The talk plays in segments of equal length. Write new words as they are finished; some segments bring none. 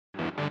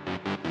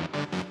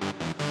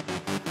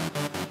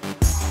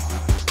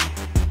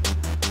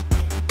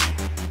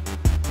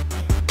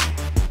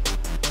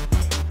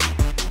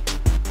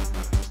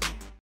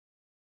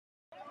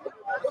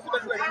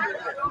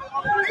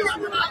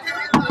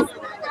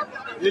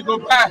The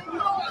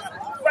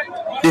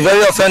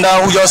very offender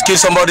who just killed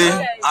somebody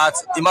at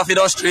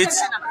Imafidon Street,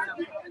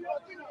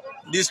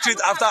 the street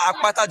after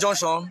Akpata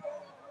Junction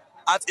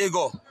at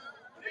Ego.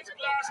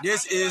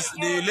 This is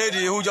the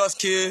lady who just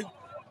killed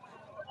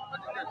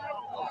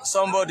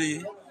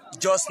somebody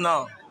just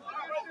now,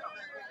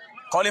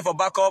 calling for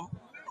backup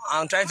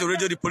and trying to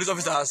radio the police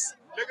officers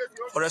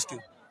for rescue.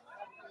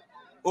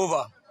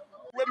 Over.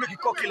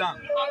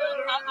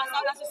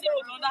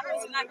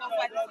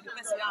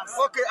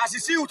 Okay, as you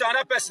see with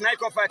another person, I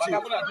can fight you.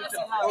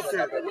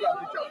 Okay,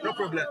 no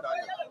problem.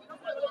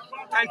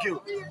 Thank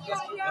you.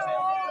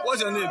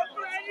 What's your name?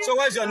 So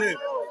what's your name?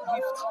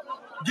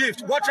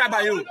 Gift. What tribe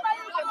are you?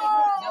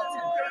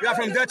 You are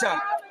from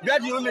Delta. Where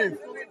do you live?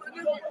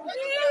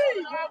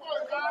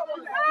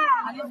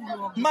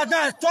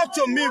 Madam, talk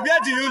to me. Where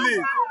do you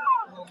live?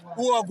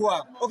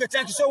 Uogwa. Okay,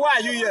 thank you. So why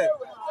are you here?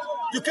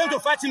 You came to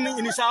fight him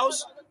in his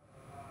house?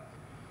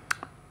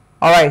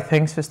 All right,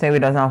 thanks for staying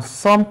with us. Now,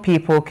 some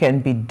people can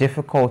be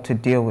difficult to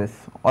deal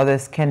with.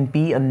 Others can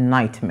be a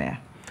nightmare.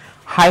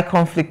 High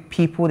conflict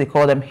people, they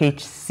call them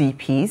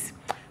HCPs,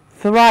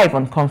 thrive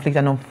on conflict,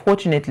 and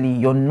unfortunately,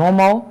 your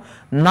normal,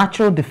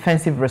 natural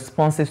defensive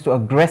responses to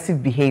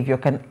aggressive behavior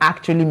can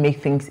actually make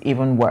things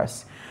even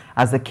worse,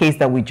 as the case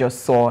that we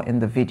just saw in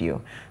the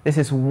video. This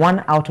is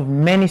one out of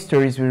many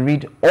stories we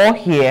read or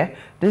hear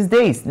these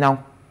days.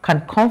 Now,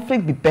 can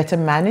conflict be better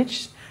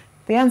managed?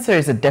 The answer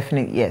is a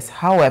definite yes.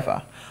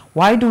 However,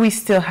 why do we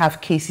still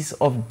have cases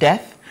of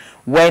death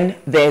when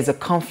there's a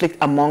conflict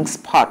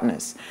amongst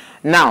partners?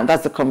 Now,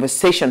 that's the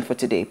conversation for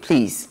today.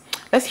 Please,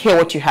 let's hear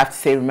what you have to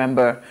say.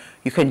 Remember,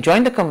 you can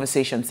join the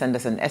conversation. Send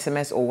us an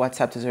SMS or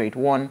WhatsApp to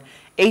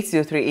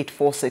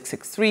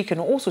 081-803-84663. You can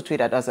also tweet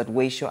at us at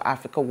Wayshow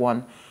Africa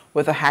 1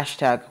 with the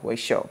hashtag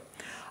Wayshow.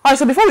 All right,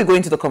 so before we go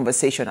into the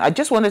conversation, I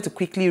just wanted to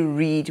quickly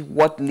read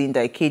what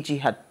Linda Ikeji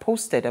had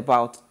posted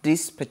about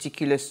this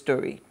particular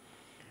story.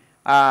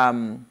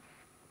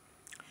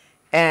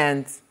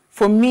 And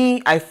for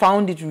me, I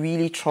found it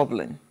really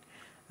troubling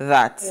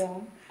that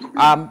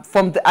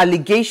from the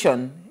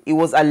allegation, it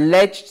was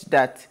alleged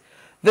that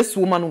this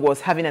woman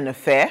was having an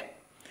affair.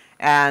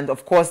 And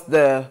of course,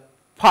 the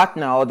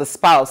partner or the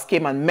spouse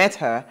came and met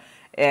her.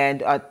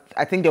 And I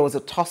think there was a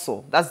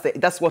tussle.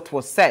 That's what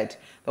was said.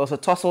 There was a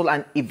tussle,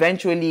 and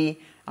eventually,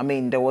 I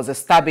mean, there was a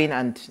stabbing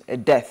and a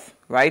death,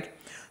 right?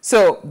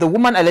 So the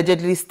woman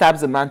allegedly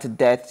stabs a man to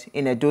death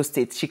in Edo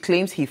State. She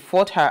claims he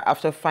fought her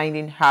after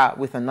finding her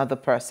with another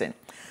person.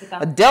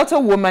 A Delta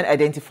woman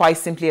identified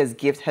simply as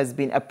Gift has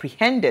been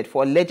apprehended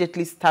for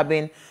allegedly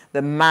stabbing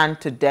the man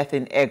to death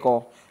in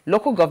Ego,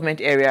 local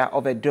government area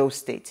of Edo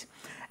State.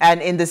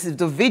 And in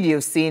the video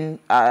seen,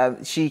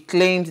 she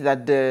claimed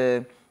that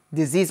the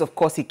disease, of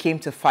course, he came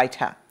to fight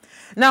her.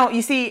 Now,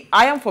 you see,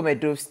 I am from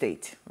Edo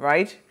State,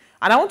 right?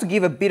 And I want to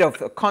give a bit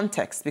of a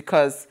context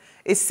because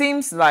it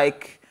seems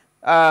like,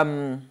 I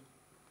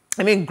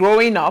mean,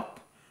 growing up,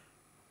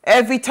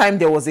 every time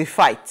there was a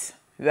fight,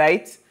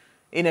 right,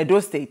 in Edo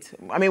State.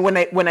 I mean,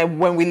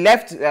 when we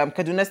left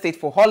Kaduna State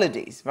for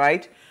holidays,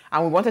 right,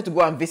 and we wanted to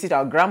go and visit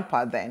our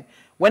grandpa then,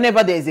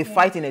 whenever there is a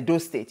fight in Edo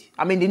State,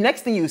 I mean, the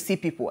next thing you see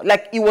people,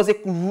 like it was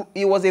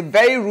a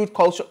very rude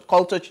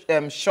culture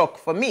shock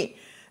for me.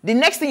 The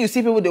next thing you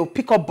see people, they will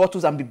pick up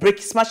bottles and be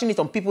smashing it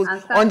on people's,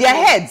 on their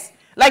heads.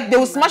 Like they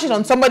will smash it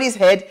on somebody's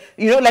head,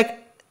 you know, like,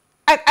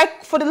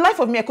 for the life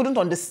of me, I couldn't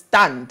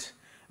understand,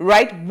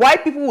 right, why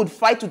people would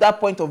fight to that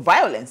point of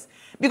violence.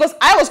 Because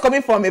I was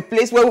coming from a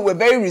place where we were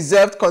very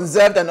reserved,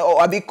 conserved, and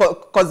a bit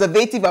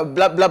conservative, and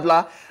blah, blah,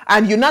 blah.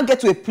 And you now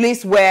get to a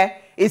place where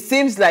it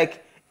seems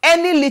like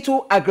any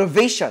little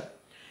aggravation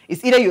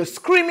is either you're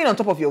screaming on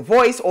top of your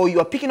voice, or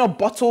you're picking up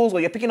bottles, or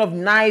you're picking up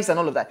knives and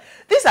all of that.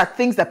 These are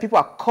things that people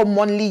are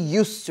commonly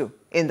used to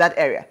in that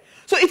area.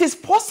 So it is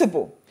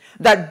possible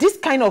that this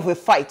kind of a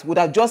fight would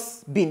have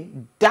just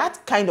been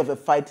that kind of a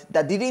fight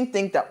that didn't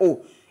think that,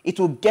 oh, it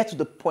will get to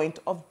the point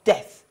of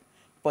death.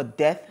 But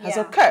death has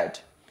occurred.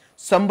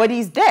 Somebody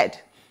is dead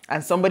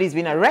and somebody's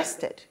been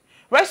arrested,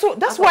 right? So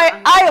that's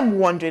why I am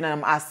wondering and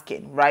I'm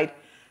asking, right?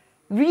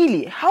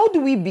 Really, how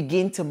do we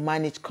begin to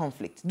manage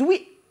conflict? Do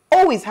we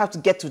always have to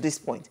get to this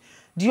point?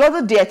 The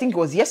other day, I think it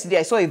was yesterday,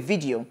 I saw a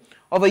video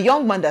of a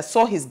young man that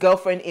saw his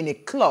girlfriend in a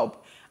club,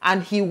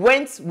 and he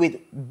went with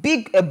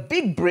a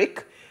big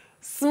brick,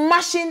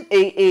 smashing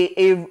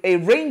a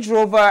Range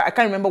Rover. I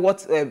can't remember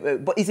what,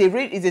 but it's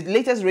the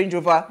latest Range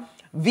Rover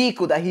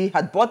vehicle that he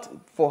had bought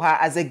for her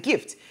as a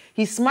gift.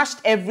 He smashed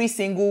every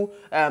single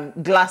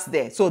glass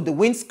there. So the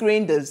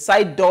windscreen, the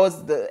side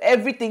doors,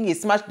 everything. He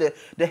smashed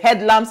the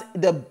headlamps,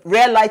 the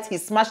rear lights. He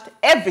smashed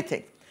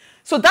everything.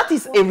 So that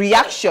is a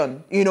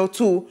reaction, you know,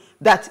 to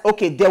that,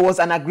 okay, there was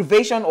an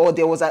aggravation or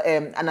there was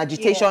an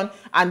agitation,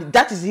 and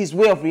that is his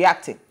way of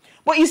reacting.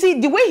 But you see,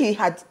 the way he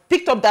had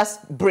picked up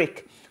that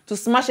brick to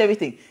smash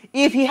everything,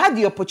 if he had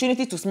the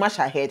opportunity to smash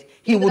her head,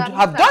 he would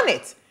have done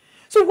it.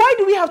 So why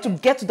do we have to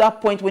get to that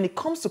point when it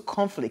comes to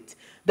conflict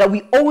that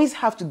we always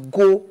have to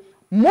go,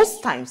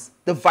 most times,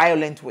 the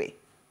violent way?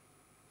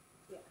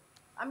 Yeah.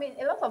 I mean,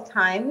 a lot of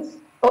times,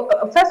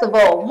 First of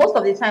all, most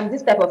of the time,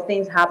 this type of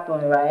things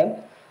happen, right?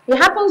 It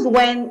happens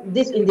when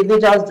these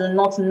individuals do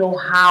not know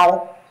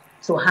how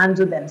to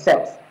handle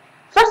themselves.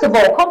 First of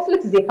all,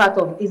 conflict is a part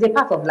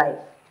of life.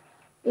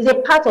 It's a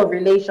part of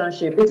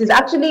relationship. It is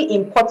actually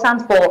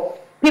important for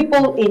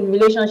people in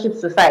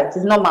relationships to fight. It's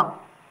normal.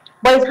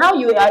 But it's how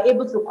you are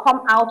able to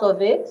come out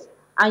of it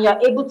and you're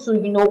able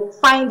to,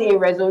 find a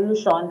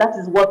resolution. That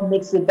is what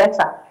makes it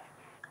better.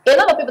 A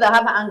lot of people that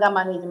have anger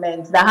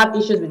management, that have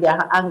issues with their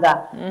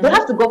anger, they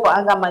have to go for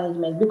anger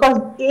management because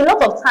a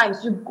lot of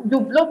times you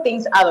blow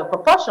things out of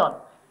proportion.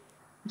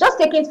 Just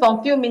taking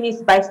some few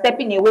minutes by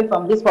stepping away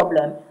from this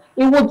problem,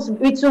 it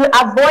will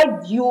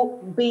avoid you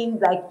being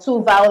like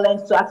too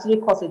violent to actually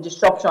cause a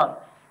disruption.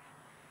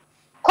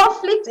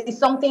 Conflict is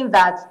something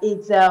that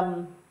it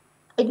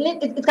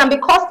can be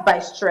caused by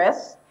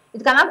stress.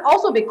 It can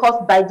also be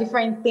caused by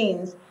different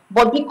things.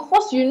 But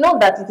because you know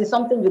that it is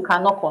something you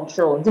cannot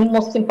control, the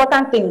most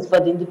important thing is for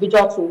the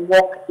individual to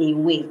walk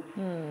away.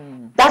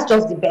 That's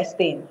just the best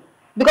thing.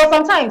 Because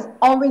sometimes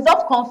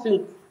unresolved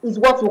conflict is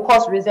what will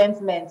cause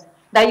resentment.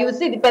 That you will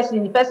see the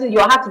person,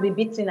 your heart to be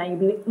beating and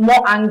you'll be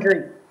more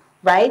angry,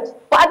 right?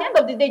 But at the end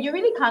of the day, you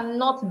really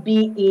cannot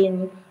be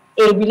in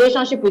a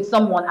relationship with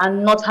someone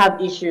and not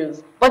have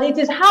issues. But it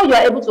is how you're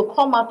able to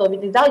come out of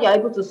it, it's how you're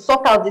able to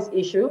sort out this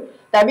issue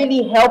that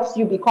really helps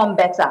you become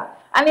better.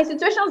 And in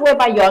situations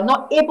whereby you are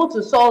not able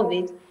to solve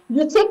it,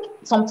 you take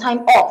some time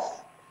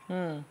off.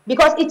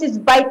 Because it is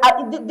by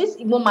this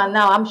woman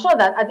now, I'm sure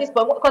that at this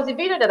point, because the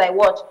video that I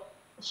watched,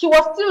 she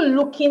was still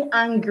looking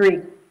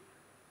angry.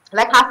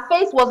 Like her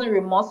face wasn't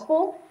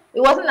remorseful. It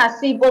wasn't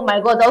as if, oh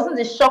my God, there wasn't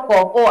the shock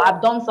of, oh, I've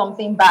done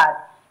something bad.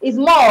 It's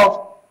more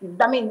of,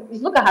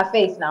 look at her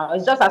face now.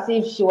 It's just as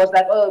if she was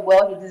like, oh,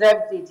 well, he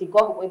deserved it. He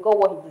got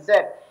what he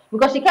deserved.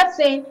 Because she kept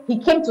saying, he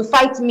came to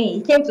fight me.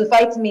 He came to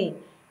fight me.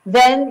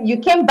 Then you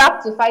came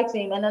back to fight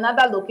him in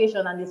another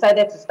location and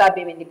decided to stab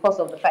him in the course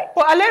of the fight.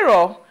 Well,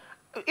 Alero,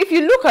 if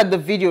you look at the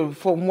video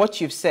from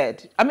what you've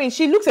said,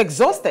 she looks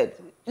exhausted.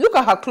 Look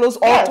at her clothes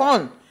all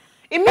torn.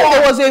 It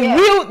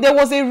means there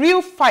was a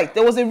real fight.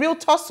 There was a real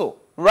tussle,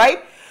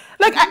 right?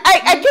 Like,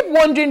 I keep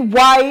wondering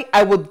why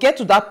I would get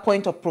to that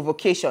point of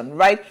provocation,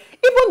 right?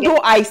 Even though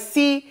I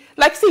see,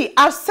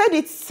 I've said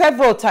it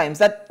several times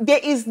that there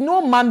is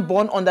no man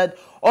born under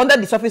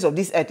the surface of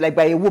this earth, like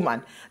by a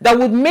woman, that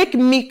would make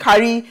me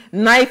carry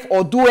knife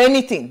or do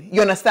anything.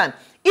 You understand?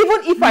 Even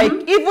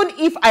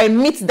if I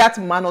meet that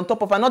man on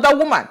top of another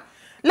woman,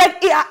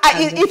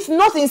 it's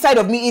not inside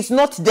of me. It's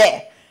not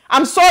there.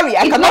 I'm sorry.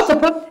 I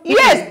cannot.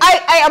 Yes,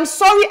 I am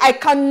sorry. I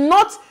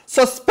cannot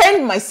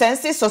suspend my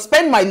senses,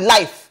 suspend my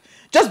life,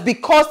 just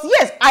because.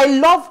 Yes, I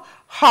love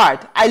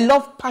hard. I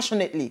love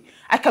passionately.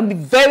 I can be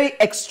very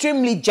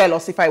extremely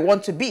jealous if I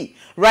want to be,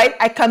 right?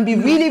 I can be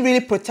really,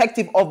 really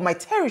protective of my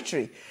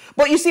territory.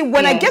 But you see,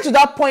 when I get to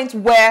that point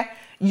where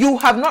you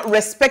have not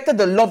respected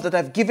the love that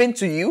I've given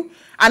to you,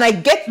 and I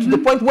get to the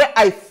point where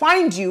I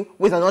find you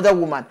with another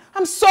woman,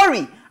 I'm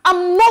sorry.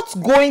 I'm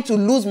not going to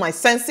lose my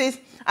senses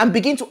and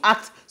begin to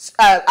act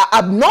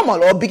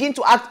abnormal or begin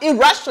to act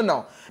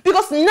irrational.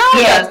 Because now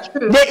that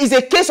there is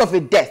a case of a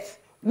death,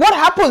 what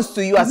happens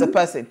to you as a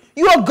person?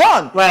 You are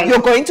gone. Right. You're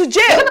going to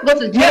jail.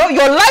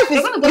 Your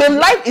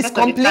life is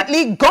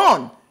completely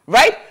gone.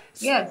 Right?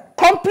 Yes.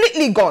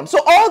 Completely gone. So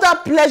all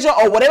that pleasure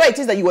or whatever it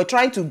is that you were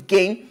trying to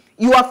gain,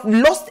 you have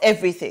lost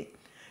everything.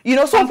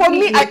 So for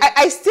me,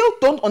 I still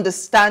don't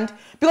understand,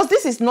 because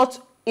this is not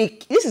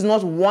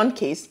one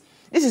case.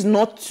 This is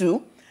not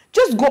two.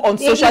 Just go on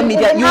social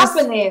media. It's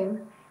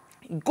happening.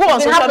 Go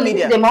on social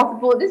media.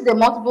 This is a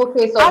multiple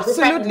case of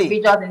different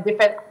individuals in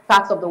different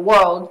parts of the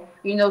world,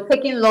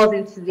 taking laws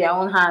into their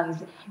own hands.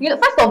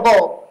 First of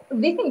all,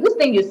 this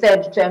thing you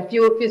said a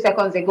few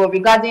seconds ago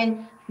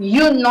regarding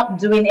you not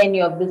doing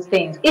any of these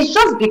things, it's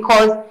just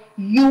because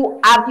you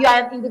are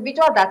an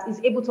individual that is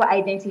able to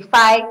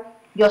identify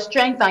your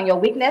strengths and your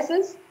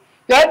weaknesses.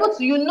 You're able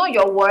to, know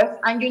your worth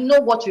and you know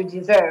what you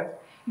deserve.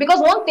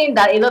 Because one thing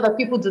that a lot of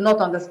people do not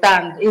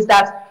understand is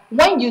that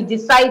when you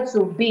decide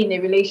to be in a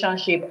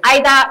relationship,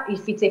 either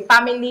if it's a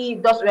family,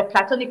 just a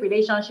platonic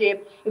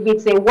relationship, if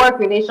it's a work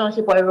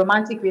relationship or a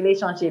romantic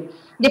relationship,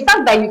 the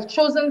fact that you've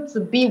chosen to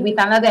be with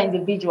another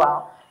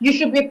individual, you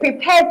should be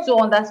prepared to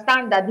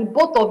understand that the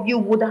both of you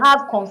would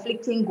have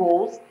conflicting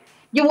goals.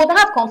 You would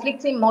have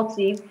conflicting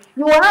motives.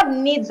 You will have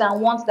needs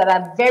and wants that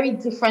are very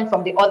different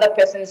from the other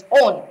person's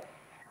own.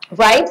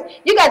 Right?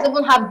 You guys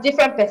even have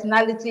different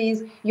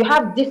personalities, you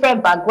have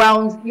different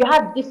backgrounds, you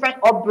have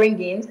different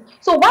upbringings.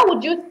 So why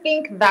would you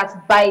think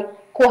that by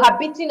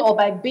cohabiting or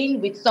by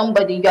being with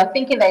somebody, you're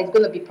thinking that it's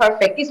going to be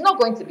perfect? It's not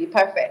going to be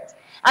perfect.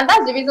 And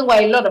that's the reason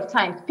why a lot of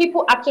times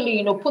people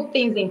actually, put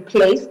things in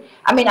place.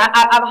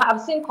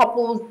 I've seen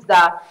couples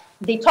that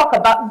they talk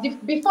about,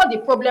 before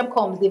the problem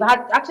comes, they've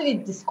actually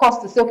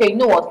discussed to say, okay, you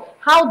know what,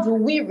 how do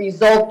we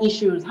resolve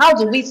issues? How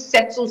do we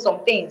settle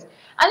some things?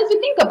 And if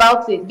you think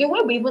about it, the way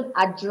we even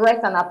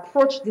address and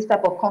approach this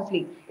type of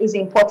conflict is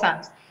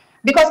important.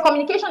 Because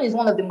communication is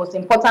one of the most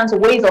important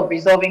ways of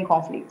resolving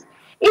conflict.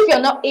 If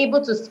you're not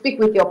able to speak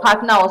with your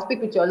partner or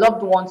speak with your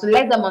loved one to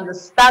let them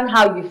understand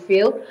how you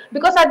feel,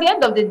 because at the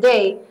end of the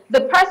day,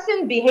 the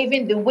person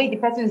behaving the way the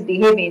person is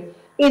behaving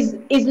is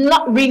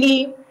not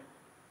really,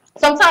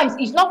 sometimes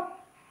it's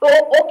not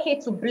okay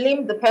to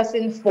blame the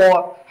person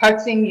for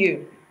hurting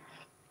you.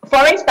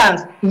 For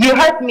instance, you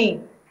hurt me.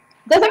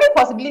 There's every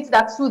possibility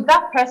that to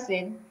that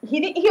person,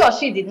 he or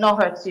she did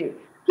not hurt you.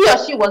 He or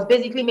she was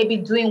basically maybe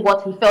doing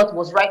what he felt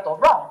was right or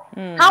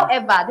wrong.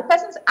 However, the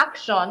person's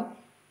action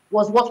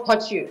was what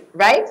hurt you,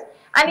 right?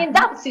 And in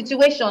that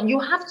situation, you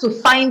have to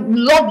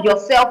love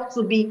yourself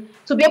to be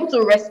able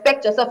to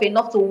respect yourself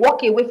enough to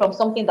walk away from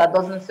something that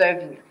doesn't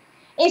serve you.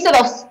 Instead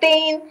of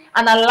staying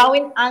and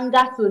allowing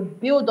anger to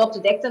build up to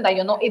the extent that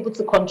you're not able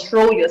to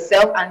control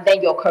yourself and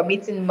then you're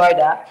committing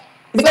murder.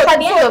 Because at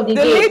the end of the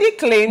day, lady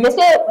claims.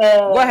 They say,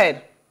 go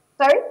ahead.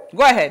 Sorry?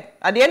 Go ahead.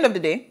 At the end of the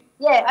day.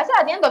 Yeah, I said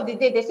at the end of the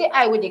day, they say,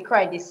 "I when they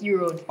cry, they see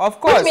road." Of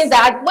course. Which means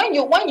that when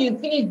you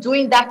finish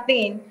doing that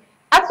thing,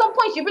 at some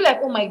point you'll be like,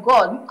 "Oh my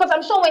God," because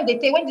I'm sure when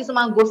this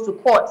woman goes to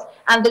court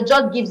and the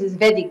judge gives his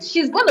verdict,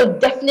 she's going to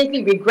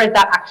definitely regret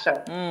that action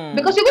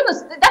because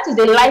that is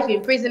a life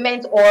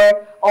imprisonment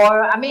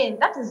or I mean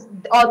that is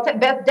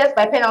death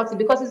by penalty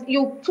because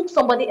you took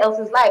somebody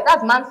else's life.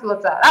 That's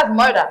manslaughter. That's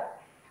murder.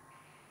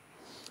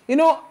 You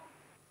know,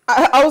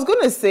 I was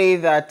going to say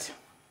that.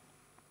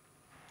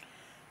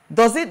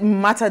 Does it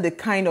matter the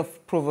kind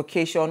of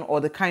provocation or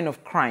the kind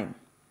of crime?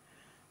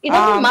 It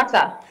doesn't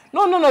matter.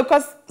 No,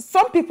 because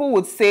some people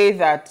would say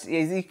that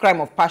is it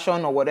crime of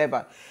passion or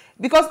whatever.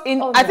 Because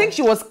I think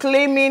she was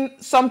claiming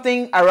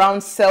something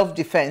around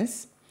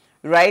self-defense,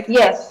 right?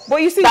 Yes.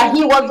 But you see, that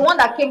he was the one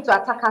that came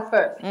to attack her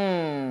first.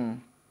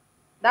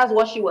 That's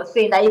what she was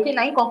saying. That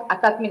he come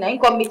attack me, now he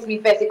come meet me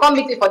first. He come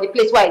meet me for the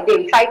place where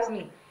he fight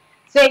me.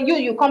 Saying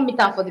you come meet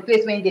him for the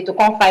place when they to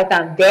come fight,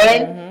 and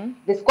then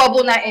the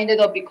squabble now ended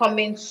up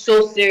becoming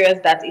so serious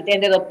that it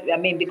ended up,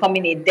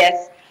 becoming a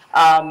death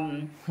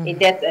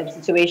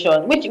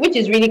situation, which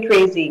is really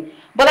crazy.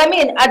 But I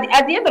mean,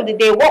 at the end of the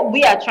day, what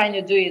we are trying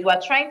to do is we're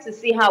trying to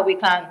see how we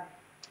can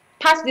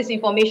pass this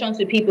information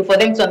to people for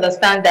them to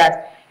understand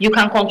that you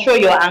can control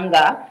your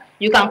anger,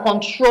 you can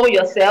control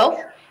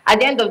yourself. At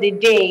the end of the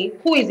day,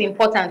 who is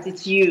important?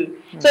 It's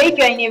you. So if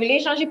you're in a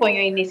relationship or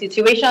you're in a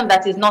situation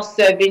that is not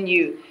serving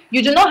you,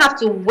 you do not have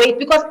to wait,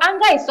 because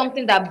anger is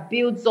something that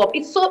builds up.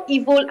 It's so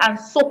evil and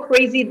so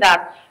crazy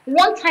that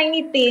one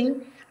tiny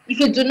thing, if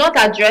you do not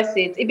address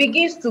it, it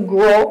begins to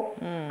grow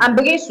and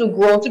begins to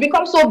grow to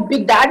become so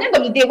big that at the end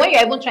of the day, when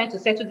you're even trying to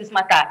settle this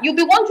matter, you'll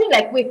be wondering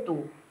like, wait,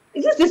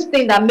 is this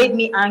thing that made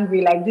me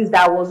angry like this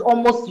that was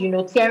almost,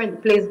 tearing the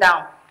place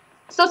down?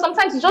 So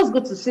sometimes it's just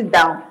good to sit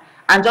down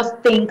and just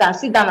think and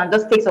sit down and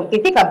just take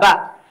a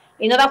bath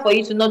in order for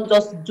you to not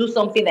just do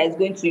something that is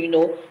going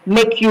to,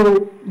 make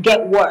you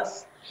get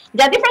worse.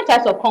 There are different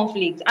types of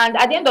conflict, and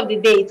at the end of the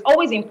day, it's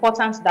always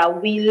important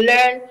that we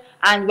learn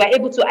and we're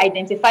able to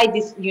identify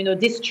these,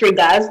 these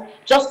triggers,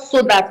 just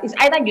so that it's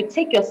either you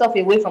take yourself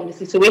away from the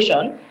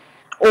situation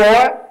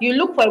or you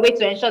look for a way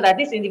to ensure that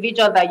this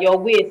individual that you're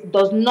with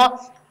does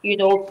not,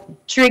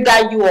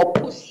 trigger you or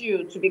push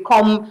you to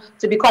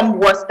become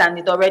worse than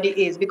it already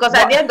is. Because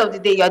at the end of the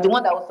day, you're the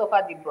one that will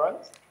suffer the brunt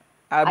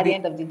at the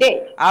end of the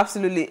day.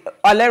 Absolutely.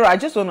 Alera, I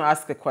just want to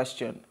ask a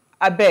question.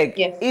 I beg,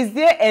 yes. Is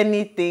there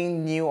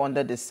anything new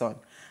under the sun?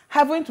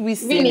 Haven't we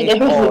seen really,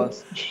 it all?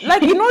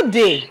 Like,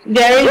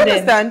 there is.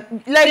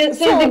 Understand? Like,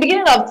 since the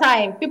beginning of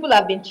time, people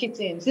have been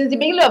cheating. Since the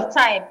beginning of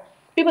time,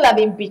 people have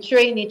been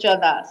betraying each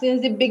other.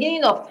 Since the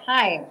beginning of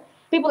time,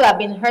 people have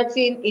been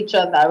hurting each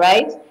other,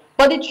 right?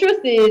 But the truth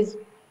is,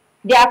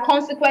 there are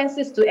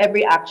consequences to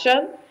every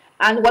action.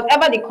 And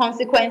whatever the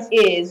consequence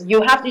is,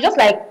 you have to, just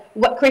like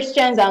what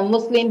Christians and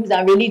Muslims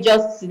and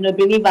religious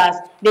believers,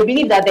 they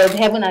believe that there's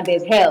heaven and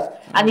there's hell.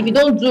 And if you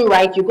don't do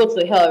right, you go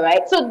to hell,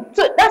 right? So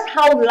that's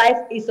how life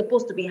is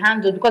supposed to be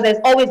handled, because there's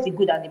always the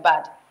good and the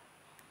bad.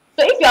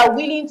 So if you are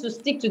willing to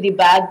stick to the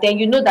bad, then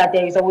you know that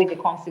there is always a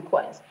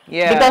consequence.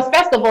 Yeah. Because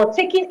first of all,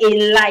 taking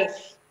a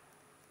life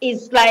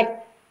is like,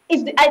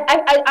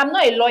 I'm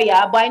not a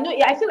lawyer, but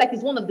I feel like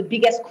it's one of the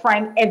biggest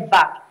crime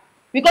ever.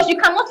 Because you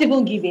cannot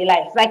even give a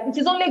life. Like, it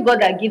is only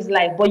God that gives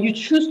life, but you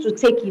choose to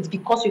take it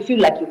because you feel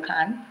like you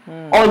can,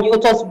 or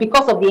you just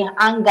because of the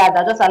anger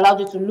that just allowed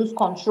you to lose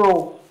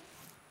control.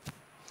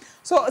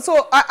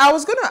 So I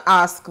was going to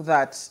ask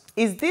that,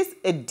 is this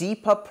a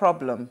deeper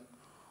problem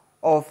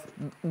of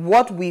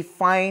what we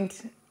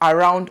find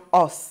around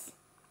us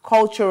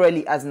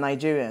culturally as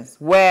Nigerians,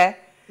 where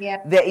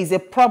there is a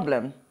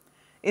problem?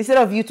 Instead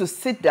of you to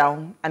sit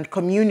down and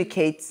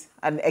communicate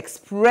and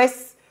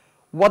express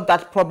what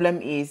that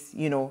problem is,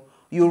 you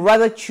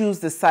rather choose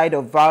the side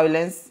of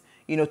violence,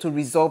 to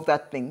resolve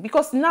that thing.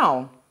 Because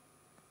now,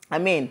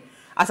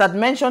 as I'd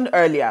mentioned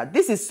earlier,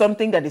 this is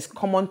something that is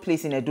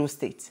commonplace in Edo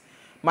State.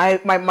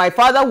 My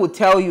father would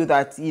tell you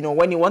that,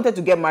 when he wanted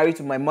to get married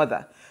to my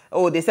mother,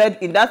 they said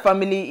in that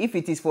family, if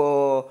it is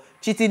for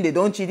cheating, they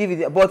don't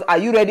cheat. But are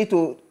you ready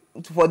to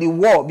for the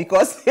war,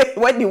 because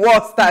when the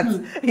war starts,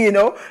 you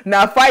know,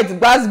 now fight,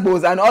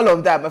 basbos and all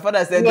of that. My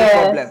father said, no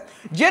problem.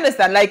 Do you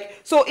understand? Like,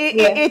 so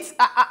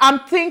I'm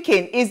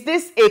thinking, is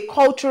this a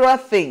cultural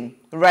thing,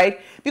 right?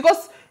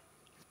 Because,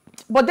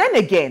 but then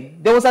again,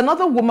 there was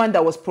another woman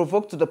that was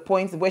provoked to the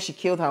point where she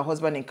killed her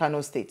husband in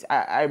Kano State.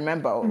 I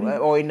remember,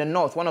 or in the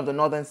north, one of the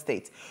northern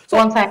states. So,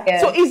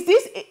 so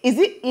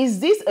is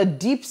this a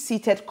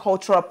deep-seated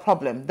cultural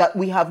problem that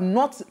we have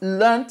not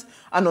learned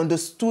and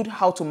understood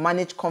how to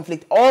manage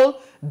conflict?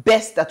 All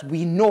best that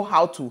we know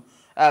how to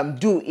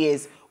do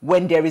is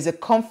when there is a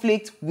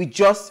conflict, we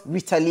just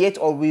retaliate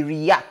or we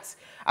react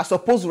as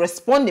opposed to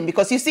responding.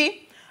 Because you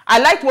see, I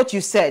liked what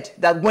you said,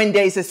 that when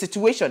there is a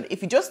situation,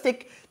 if you just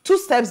take 2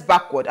 steps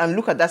backward and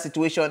look at that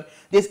situation,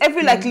 there's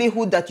every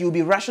likelihood that you'll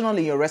be rational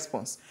in your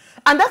response.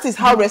 And that is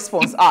how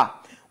response are.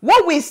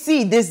 What we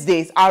see these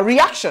days are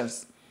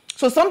reactions.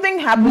 So something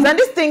happens, and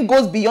this thing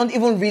goes beyond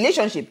even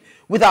relationship.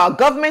 With our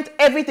government,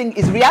 everything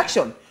is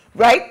reaction,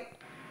 right?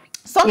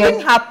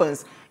 Something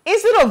happens.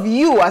 Instead of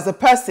you as a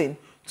person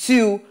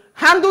to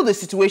handle the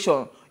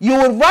situation, you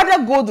would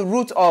rather go the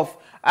route of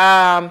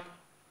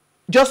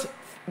just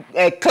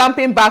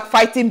clamping back,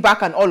 fighting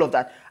back, and all of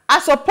that. I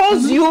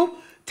suppose you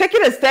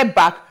taking a step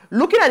back,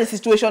 looking at the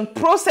situation,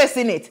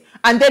 processing it,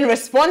 and then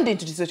responding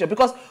to the situation.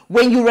 Because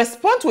when you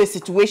respond to a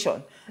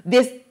situation,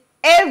 there's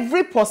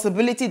every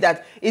possibility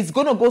that it's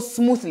going to go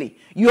smoothly.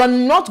 You are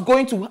not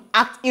going to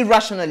act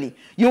irrationally.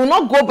 You will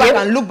not go back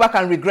and look back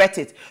and regret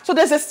it. So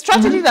there's a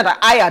strategy that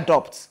I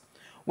adopt.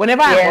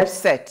 Whenever I'm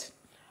upset,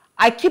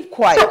 I keep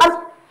quiet.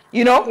 So,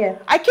 you know,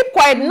 I keep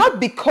quiet not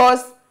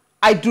because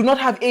I do not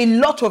have a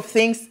lot of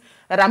things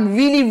that I'm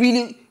really,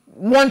 really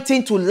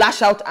wanting to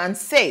lash out and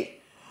say.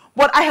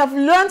 But I have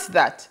learned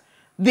that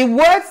the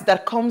words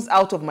that comes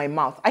out of my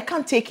mouth, I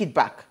can't take it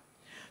back.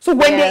 So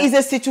when there is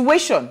a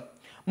situation,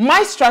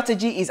 my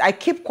strategy is I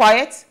keep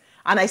quiet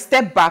and I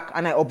step back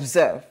and I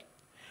observe.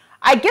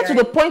 I get to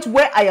the point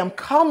where I am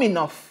calm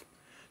enough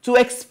to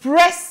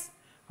express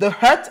the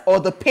hurt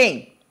or the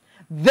pain.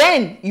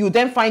 Then you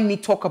then find me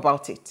talk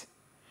about it.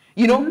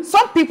 You know,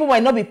 some people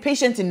might not be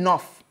patient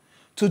enough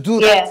to do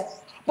that.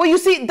 But you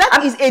see,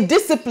 that is a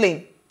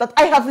discipline that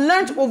I have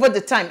learned over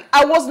the time.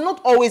 I was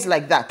not always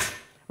like that,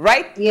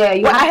 right?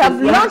 But I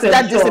have learned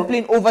that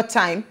discipline over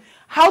time,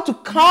 how to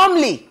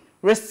calmly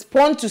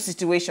respond to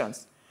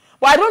situations.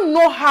 But I don't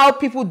know how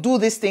people do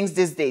these things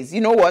these days.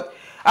 You know what?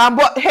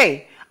 But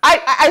hey,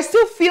 I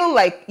still feel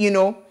like, you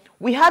know,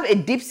 we have a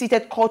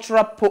deep-seated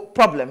cultural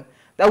problem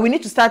that we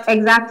need to start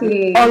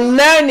unlearning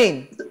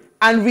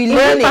and relearning. In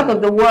this part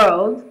of the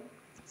world,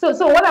 so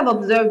what I've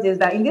observed is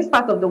that in this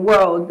part of the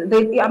world,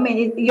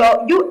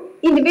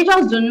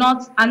 individuals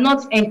are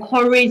not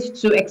encouraged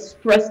to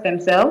express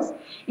themselves.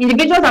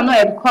 Individuals are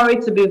not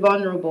encouraged to be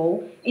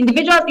vulnerable.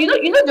 Individuals, you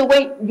know the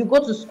way you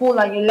go to school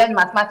and you learn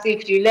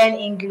mathematics, you learn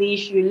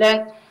English, you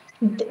learn.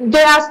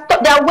 There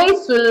are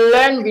ways to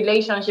learn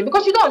relationship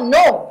because you don't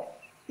know.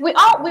 We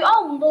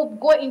all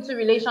go into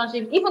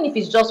relationships, even if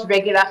it's just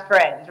regular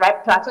friends,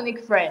 right?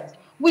 Platonic friends.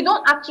 We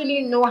don't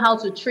actually know how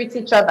to treat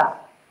each other.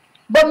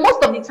 But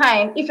most of the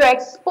time, if you're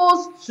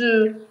exposed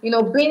to, you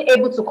know, being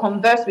able to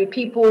converse with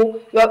people,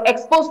 you're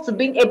exposed to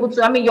being able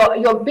to,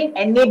 you're being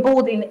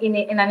enabled in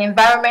an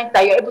environment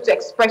that you're able to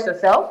express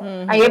yourself,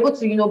 and you're able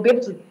to, you know, be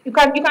able to, you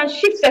can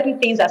shift certain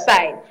things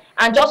aside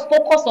and just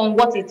focus on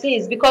what it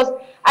is. Because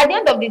at the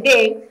end of the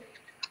day,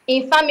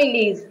 in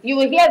families, you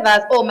will hear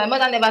that, oh, my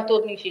mother never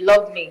told me she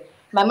loved me.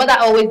 My mother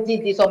always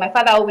did this, or my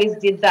father always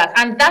did that.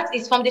 And that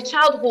is from the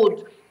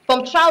childhood.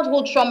 From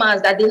childhood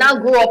traumas that they now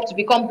grow up to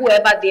become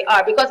whoever they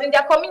are. Because in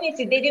their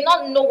community, they did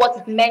not know what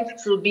it meant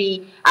to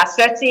be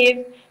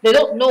assertive. They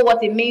don't know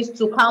what it means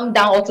to calm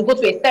down or to go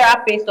to a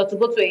therapist or to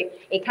go to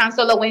a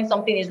counselor when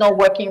something is not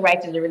working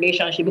right in the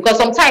relationship. Because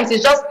sometimes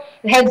it's just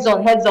heads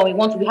on,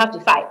 we have to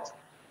fight.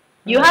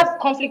 You have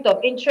conflict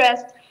of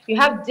interest. You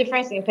have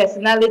difference in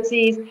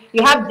personalities.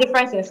 You have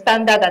difference in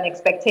standard and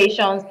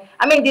expectations.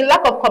 I mean, the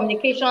lack of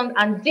communication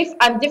and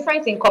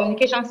difference in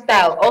communication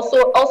style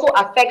also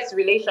affects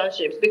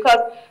relationships. Because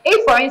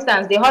if, for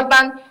instance, the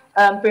husband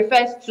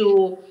prefers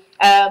to,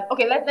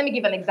 okay, let me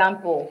give an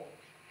example.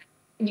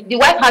 The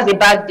wife has a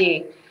bad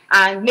day,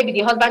 and maybe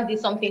the husband did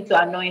something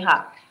to annoy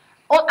her.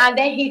 Oh, and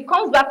then he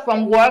comes back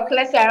from work,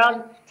 let's say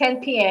around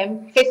 10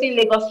 p.m., facing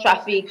Lagos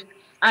traffic,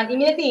 and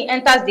immediately he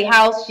enters the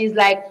house, she's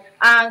like,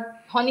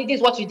 honey, this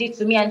is what you did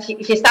to me, and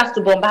she starts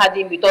to bombard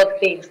him with all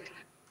things.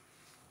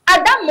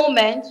 At that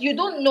moment, you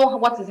don't know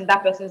what is in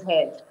that person's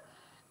head.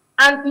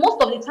 And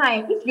most of the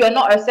time, if you're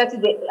not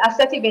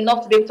assertive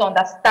enough to be able to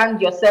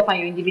understand yourself and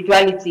your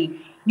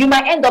individuality, you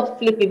might end up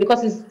flipping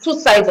because it's two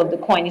sides of the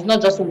coin. It's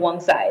not just one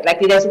side.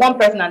 Like there's one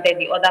person and then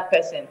the other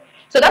person.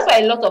 So that's why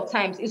a lot of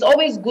times it's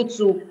always good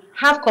to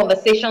have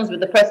conversations with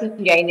the person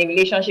you're in a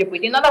relationship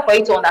with in order for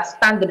you to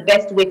understand the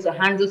best way to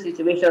handle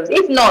situations.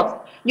 If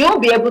not, you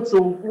won't be able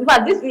to. In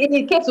fact,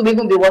 the case will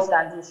even be worse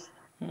than this.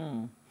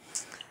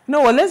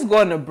 No, well, let's go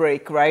on a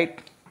break, right?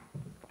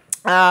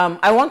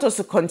 I want us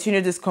to continue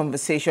this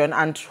conversation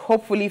and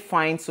hopefully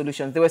find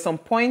solutions. There were some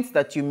points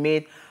that you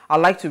made.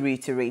 I'd like to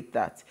reiterate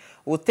that.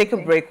 We'll take a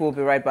break. We'll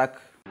be right back.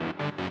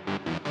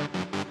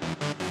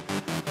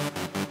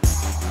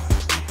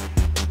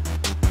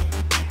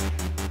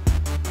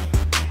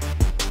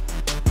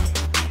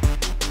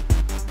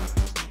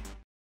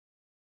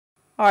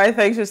 All right,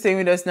 thanks for staying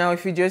with us. Now,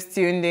 if you just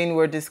tuned in,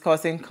 we're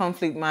discussing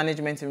conflict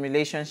management in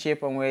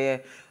relationship, and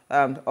we're,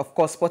 of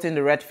course, spotting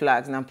the red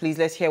flags. Now, please,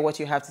 let's hear what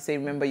you have to say.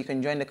 Remember, you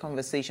can join the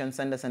conversation.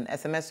 Send us an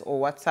SMS or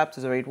WhatsApp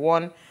to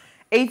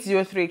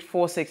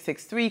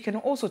 081-803-4663. You can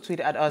also tweet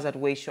at us at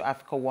Wayshow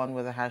Africa 1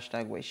 with the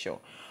hashtag Wayshow.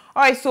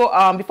 All right,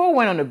 so before we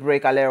went on the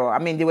break, Alero, I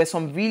mean, there were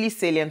some really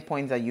salient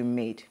points that you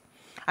made.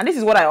 And this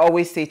is what I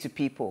always say to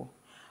people.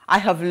 I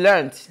have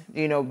learned,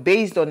 you know,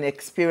 based on the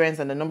experience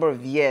and the number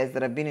of years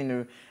that I've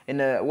been in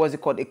a what's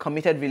it called, a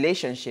committed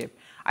relationship.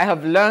 I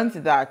have learned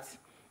that,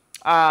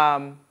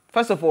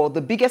 first of all, the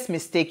biggest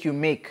mistake you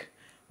make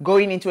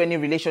going into any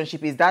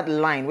relationship is that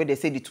line where they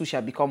say the two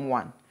shall become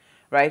one,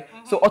 right?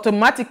 So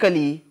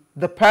automatically,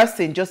 the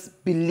person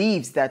just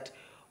believes that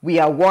we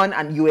are one,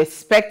 and you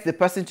expect the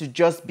person to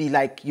just be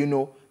like, you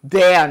know,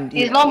 there and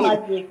it's not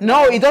magic.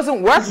 No, it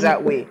doesn't work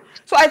that way.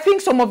 So I think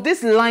some of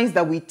these lines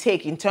that we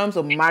take in terms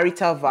of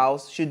marital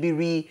vows should be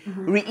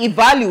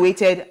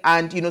re-evaluated,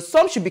 and, you know,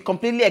 some should be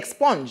completely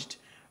expunged,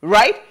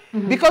 right?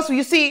 Because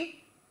you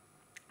see,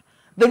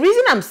 the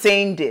reason I'm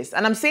saying this,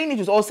 and I'm saying it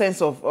with all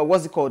sense of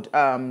what's it called,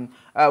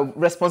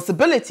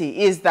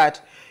 responsibility, is that,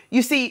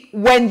 you see,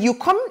 when you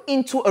come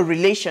into a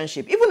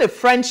relationship, even a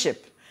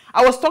friendship.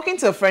 I was talking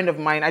to a friend of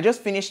mine. I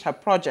just finished her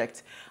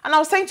project, and I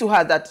was saying to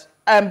her that,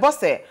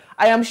 Bosse,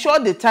 I am sure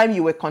the time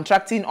you were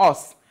contracting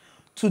us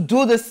to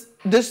do this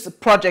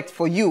project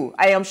for you,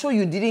 I am sure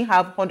you didn't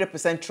have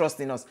 100% trust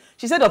in us.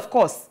 She said, of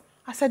course.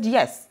 I said,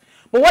 yes.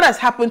 But what has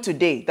happened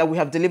today that we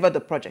have delivered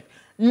the project?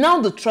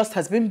 Now the trust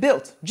has been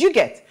built. Do you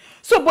get?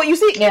 So, but you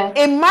see,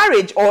 a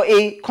marriage or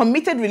a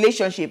committed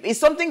relationship is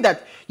something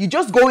that you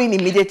just go in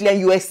immediately and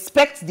you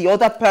expect the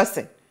other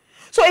person.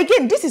 So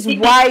again, this is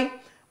why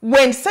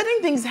when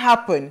certain things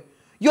happen,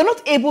 you're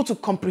not able to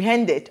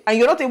comprehend it, and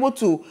you're not able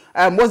to,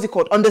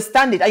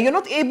 understand it, and you're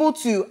not able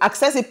to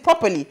access it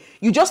properly.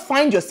 You just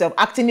find yourself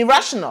acting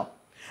irrational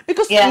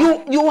because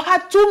you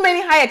had too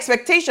many high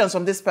expectations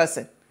from this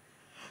person.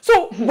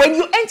 So when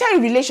you enter a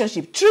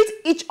relationship, treat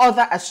each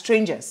other as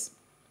strangers,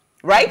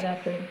 right?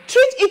 Exactly.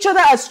 Treat each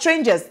other as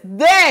strangers.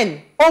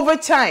 Then, over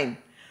time,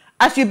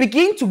 as you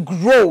begin to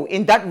grow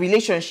in that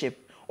relationship,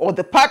 or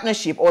the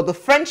partnership, or the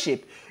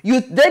friendship,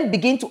 you then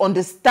begin to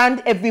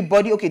understand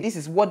everybody. Okay, this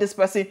is what this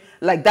person,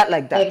 like that.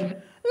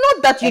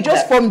 Not that you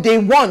just from day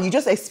one, you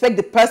just expect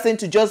the person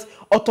to just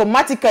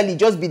automatically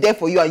just be there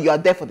for you and you are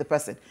there for the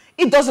person.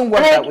 It doesn't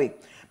work that way.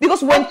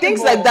 Because when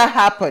things like that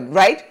happen,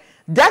 right,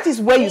 that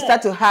is where you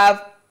start to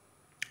have,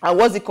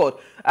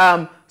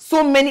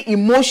 so many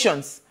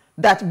emotions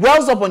that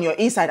wells up on your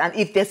inside. And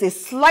if there's a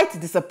slight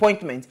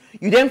disappointment,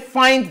 you then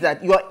find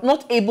that you are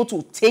not able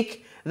to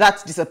take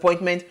that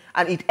disappointment,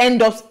 and it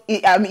ends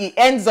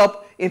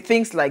up in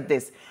things like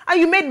this. And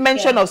you made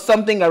mention of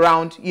something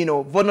around, you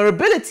know,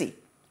 vulnerability,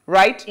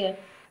 right? Yeah.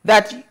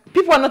 That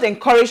people are not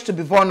encouraged to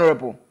be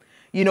vulnerable.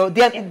 You know,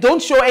 they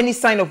don't show any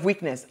sign of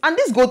weakness. And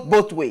this goes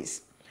both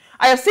ways.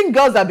 I have seen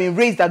girls that have been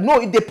raised that, no,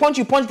 if they punch,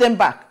 you punch them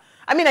back.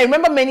 I mean, I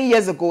remember many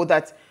years ago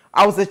that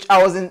I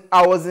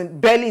was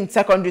barely in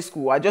secondary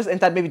school. I just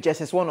entered maybe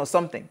JSS1 or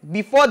something.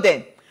 Before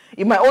then,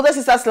 if my older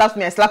sister slaps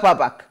me, I slap her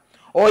back.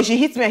 Or if she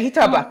hits me, I hit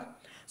her back.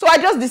 So I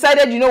just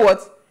decided, you know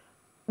what?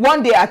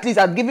 One day at least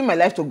I'd given my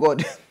life to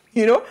God.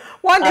 You know,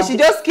 one day she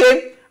just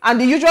came, and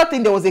the usual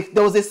thing, there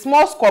was a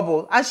small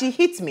squabble, and she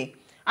hit me,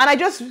 and I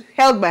just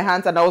held my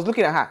hands and I was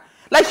looking at her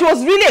like she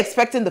was really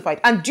expecting the fight.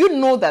 And do you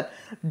know that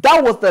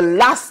was the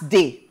last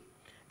day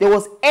there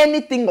was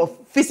anything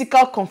of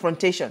physical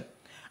confrontation?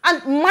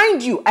 And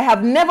mind you, I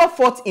have never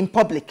fought in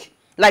public,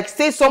 like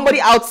say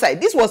somebody outside.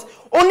 This was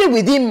only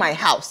within my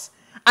house,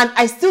 and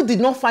I still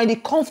did not find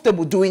it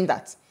comfortable doing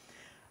that.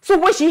 So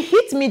when she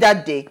hit me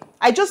that day,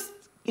 I just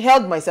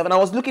held myself and I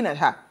was looking at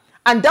her.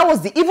 And that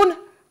was even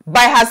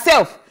by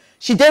herself,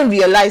 she then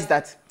realized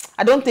that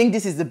I don't think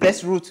this is the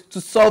best route to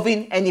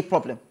solving any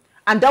problem.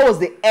 And that was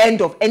the end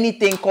of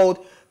anything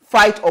called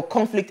fight or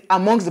conflict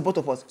amongst the both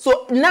of us.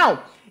 So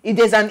now, if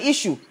there's an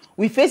issue,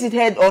 we face it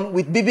head on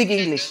with big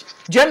English.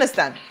 Do you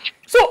understand?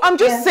 So I'm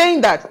just saying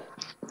that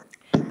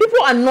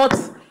people are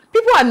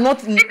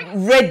not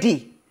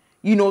ready,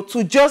 you know,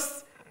 to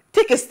just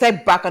take a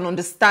step back and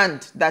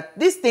understand that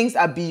these things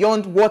are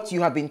beyond what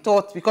you have been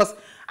taught, because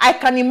I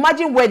can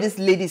imagine where this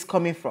lady is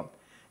coming from.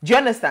 Do you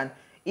understand?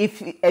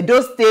 If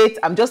Edo State,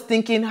 I'm just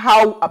thinking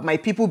how my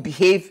people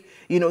behave,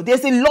 you know,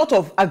 there's a lot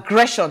of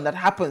aggression that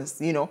happens,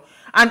 you know,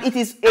 and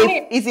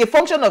it's a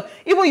function of,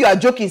 even you are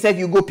joking, say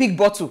you go pick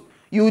bottle,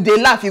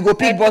 they laugh, you go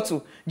pick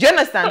bottle. Do you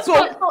understand? So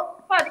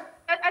but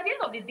at the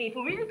end of the day, if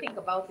we really think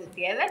about it,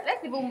 let's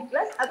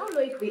I don't know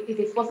if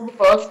it's possible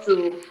for us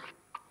to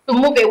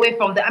move away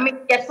from that. I mean,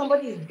 yes,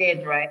 somebody is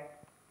dead, right?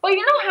 But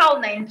you know how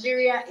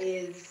Nigeria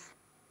is,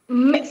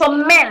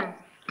 some men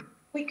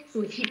quick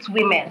to hit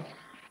women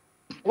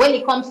when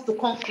it comes to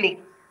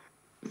conflict.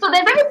 So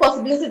there's any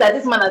possibility that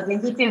this man has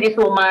been hitting this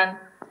woman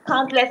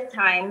countless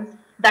times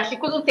that she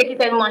couldn't take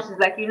it anymore. She's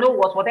like, you know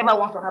what, whatever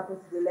wants to happen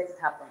today, let it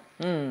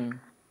happen.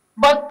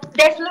 But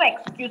there's no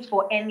excuse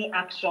for any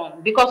action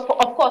because,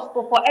 of course,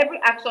 for every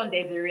action,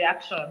 there's a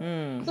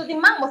reaction. So the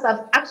man must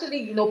have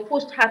actually,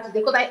 pushed her today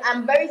because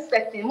I'm very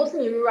certain,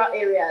 mostly in rural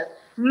areas,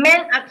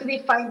 men actually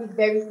find it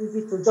very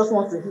easy to just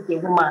want to hit a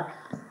woman.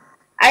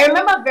 I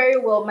remember very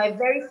well my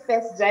very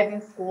first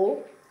driving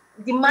school.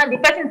 The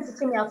person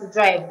teaching me how to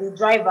drive, the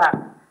driver.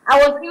 I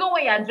was, when you're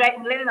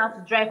learning how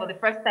to drive for the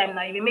first time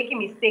now, you're making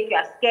mistakes,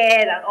 you're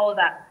scared and all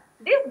that.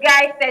 This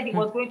guy said he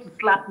was going to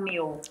slap me.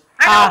 And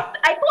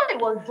I thought he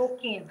was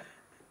joking.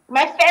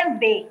 My first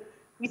day,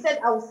 he said,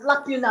 I will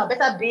slap you now,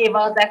 better behave.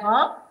 I was like,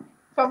 huh?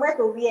 From where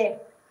to where?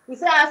 He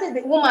said, the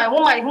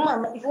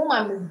if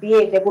woman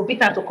misbehave, they will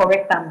beat her to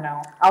correct them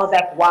now. I was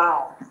like,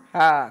 wow.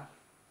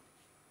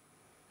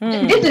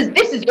 This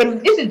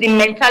is the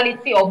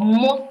mentality of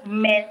most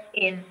men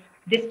in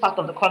this part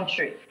of the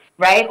country,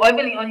 right? Or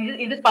even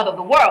in this part of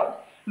the world.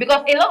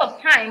 Because a lot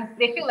of times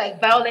they feel like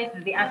violence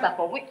is the answer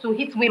to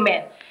hit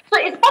women. So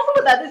it's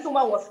possible that this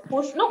woman was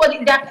pushed.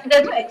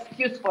 There's no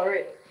excuse for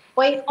it.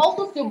 But it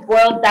also still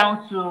boils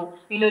down to,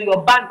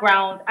 your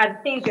background and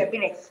things you've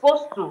been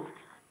exposed to.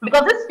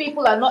 Because these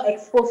people are not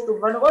exposed to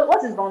vulnerability.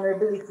 What is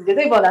vulnerability? They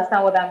don't even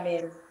understand what that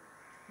means.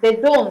 They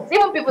don't.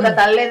 Even people that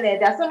are learned,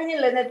 there are so many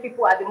learned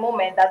people at the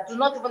moment that do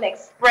not even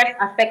express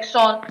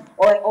affection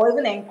or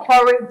even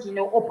encourage,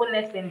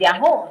 openness in their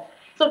homes.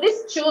 So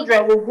these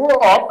children will grow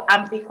up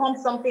and become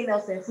something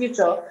else in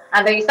future,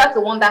 and then you start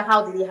to wonder,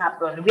 how did it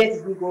happen? Where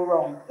did we go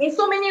wrong? In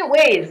so many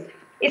ways,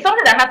 it's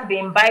something that has to be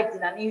imbibed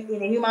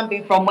in a human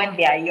being from when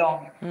they are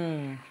young.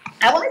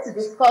 I wanted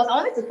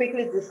to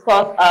quickly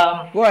discuss.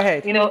 Go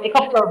ahead. A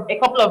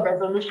couple of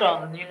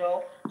resolutions.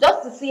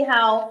 Just to see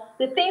how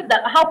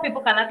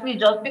people can actually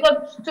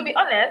because to be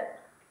honest,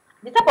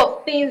 the type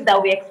of things that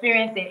we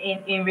experience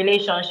in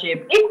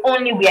relationship, if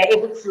only we are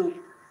able to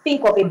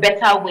think of a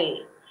better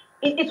way.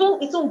 It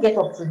won't get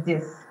up to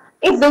this.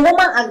 If the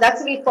woman had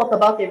actually thought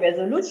about a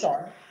resolution,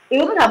 it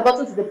wouldn't have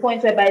gotten to the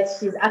point whereby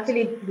she's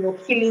actually,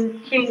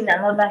 killing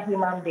another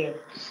human being.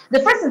 The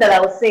first thing that I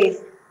would say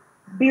is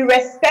be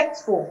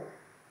respectful.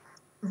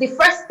 The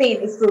first thing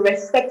is to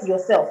respect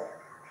yourself.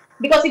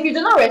 Because if you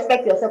do not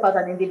respect yourself as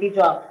an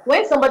individual,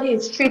 when somebody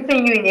is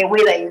treating you in a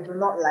way that you do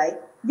not like,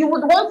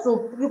 you'll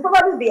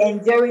probably be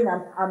enduring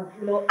and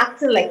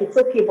acting like it's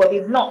okay, but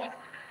it's not.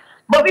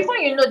 But before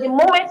you know, the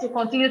moment you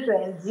continue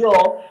to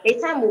endure, a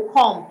time will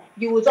come,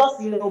 you will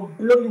just, you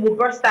will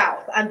burst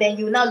out, and then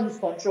you will now lose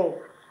control.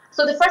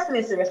 So the first thing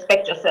is to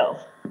respect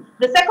yourself.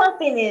 The second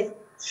thing is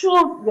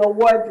choose your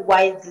words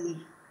wisely.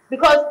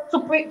 Because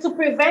to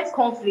prevent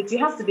conflict, you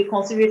have to be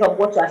considerate of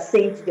what you are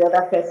saying to the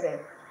other person.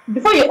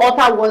 Before you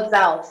utter words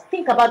out,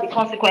 think about the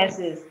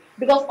consequences.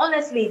 Because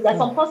honestly, there are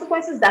some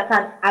consequences that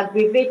can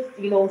aggravate,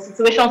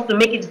 situations to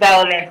make it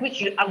violent,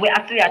 which we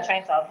actually are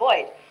trying to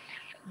avoid.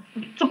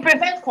 To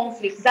prevent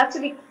conflict is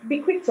actually be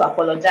quick to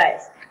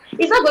apologize.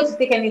 It's not going to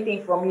take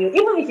anything from you,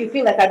 even if you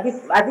feel like at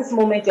this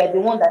moment you are the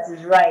one that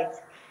is right.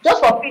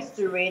 Just for peace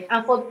to reign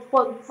and for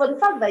the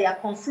fact that you are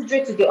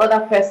considerate to the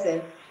other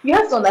person, you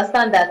have to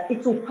understand that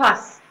it will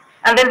pass.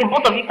 And then the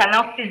both of you can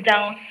now sit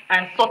down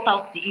and sort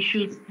out the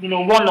issues,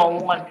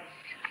 one-on-one.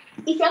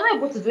 If you're not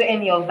able to do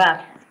any of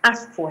that,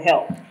 ask for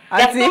help.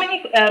 There are so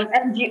many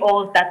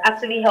NGOs that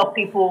actually help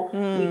people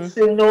to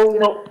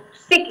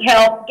seek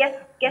help,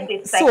 get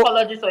a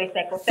psychologist or a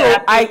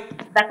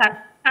psychotherapist that can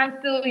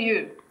counsel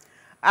you.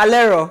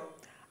 Alero,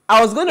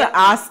 I was going to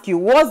ask you,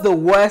 what's the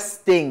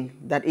worst thing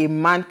that a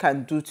man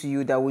can do to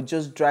you that would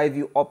just drive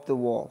you up the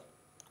wall?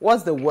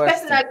 What's the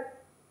worst thing?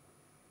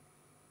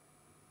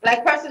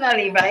 Like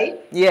personally,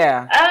 right?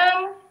 Yeah.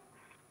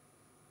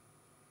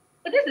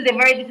 But this is a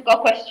very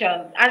difficult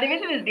question. And the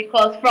reason is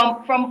because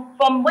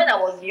from when I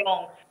was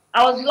young,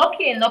 I was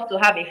lucky enough to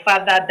have a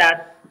father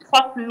that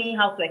taught me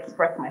how to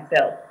express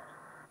myself.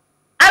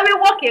 I will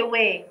walk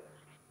away.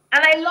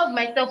 And I love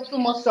myself too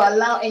much to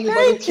allow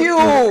anybody to treat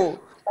me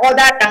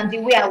other than the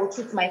way I would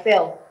treat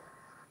myself.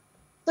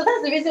 So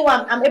that's the reason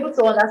why I'm able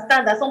to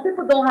understand that some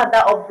people don't have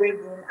that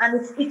upbringing. And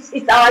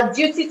it's our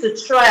duty to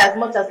try as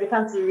much as we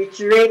can to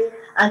reiterate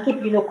and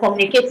keep,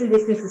 communicating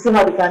these things to see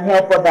how we can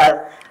help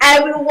others. I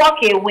will walk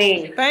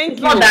away. Thank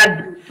you. Not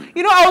that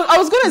deep. I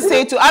was going to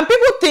say too, and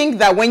people think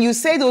that when you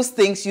say those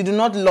things, you do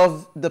not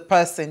love the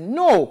person.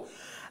 No.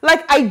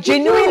 Like, I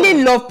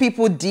genuinely love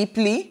people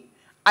deeply.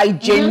 I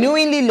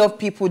genuinely love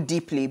people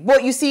deeply.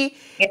 But you see,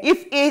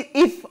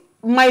 if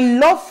my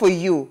love for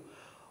you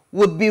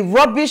would be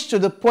rubbish to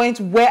the point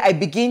where I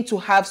begin to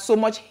have so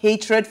much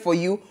hatred for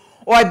you,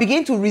 or I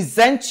begin to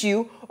resent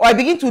you, or I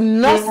begin to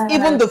nurse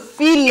even the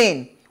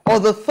feeling or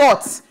the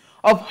thoughts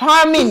of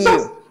harming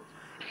you,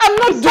 I'm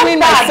not doing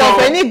myself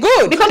any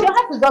good. Because your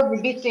heart is just be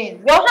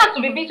beating. Your heart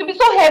to be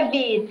so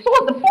heavy. So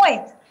what's the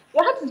point?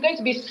 Your heart is going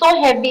to be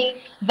so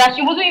heavy that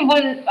you wouldn't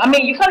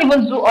even, you can't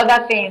even do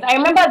other things. I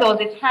remember there was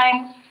a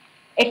time,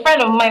 a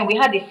friend of mine, we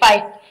had a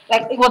fight.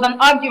 Like, it was an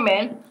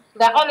argument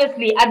that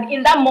honestly,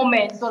 in that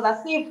moment, it was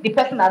as if the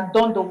person had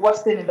done the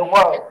worst thing in the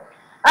world.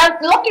 And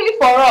luckily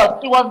for us,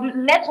 it was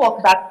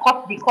network that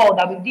caught the call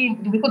that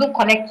we couldn't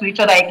connect to each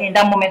other again in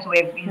that moment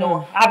where,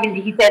 having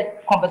the heated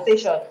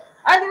conversation.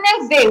 And the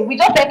next day, we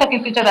just started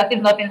talking to each other as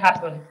if nothing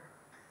happened.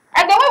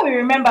 And then when we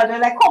remember, they're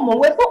like, come on,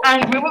 we're so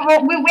angry.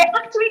 We were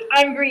actually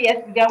angry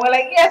yesterday. And we're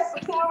like, yes,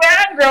 we were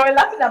angry. We're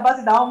laughing about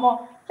it.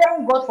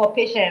 Thank God for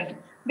patience.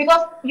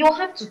 Because you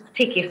have to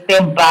take a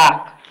step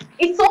back.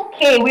 It's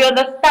okay. We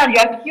understand.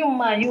 You're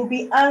human. You'll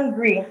be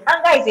angry.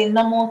 Anger is a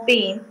normal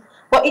thing.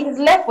 But it is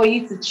left for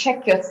you to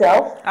check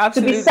yourself,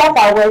 Absolutely. to be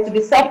self-aware, to be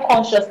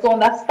self-conscious, to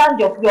understand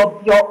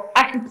your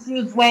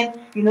attitudes when,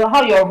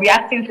 how you're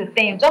reacting to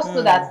things, just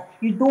so that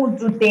you don't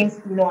do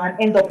things, and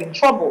end up in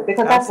trouble.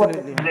 Because that's what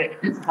is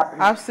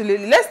happening.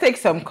 Absolutely. Let's take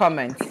some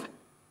comments.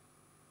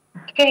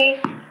 Okay.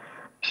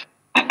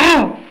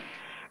 All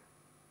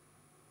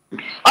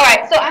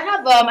right. So I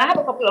have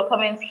a couple of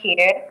comments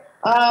here.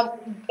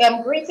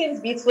 Greetings,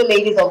 beautiful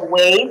ladies of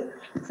Waves.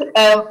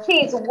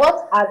 Please,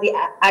 what are the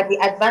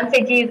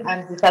advantages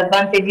and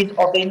disadvantages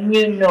of a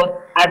new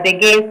note as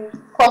against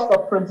cost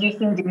of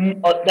producing the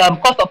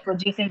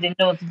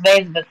notes,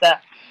 vice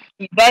versa,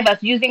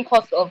 using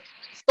cost of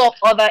stop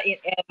other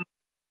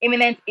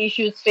imminent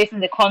issues facing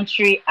the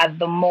country at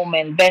the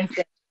moment?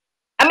 Benson,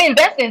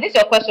 this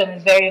your question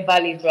is very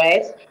valid,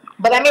 right?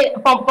 But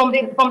from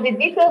the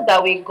details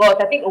that we got,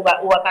 I think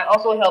Uwa can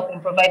also help in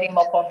providing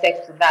more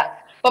context to that.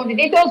 From the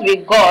details we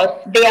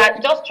got, they are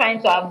just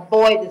trying to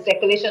avoid the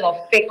circulation of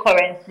fake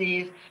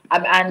currencies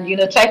and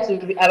try to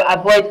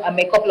avoid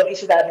a couple of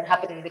issues that have been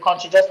happening in the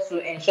country, just to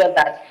ensure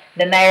that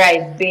the naira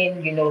is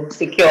being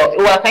secure.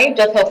 Uwa, can you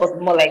just help us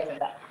more light on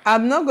that?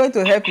 I'm not going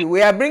to help you.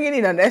 We are bringing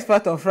in an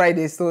expert on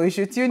Friday, so you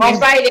should tune in. On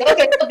Friday.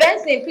 Okay, so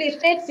Benson, please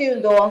stay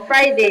tuned though. On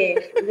Friday,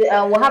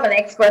 we'll have an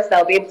expert that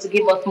will be able to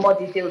give us more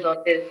details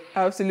on this.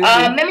 Absolutely.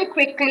 Let me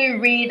quickly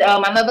read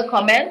another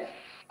comment.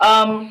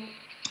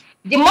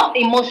 The more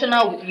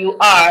emotional you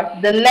are,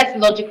 the less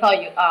logical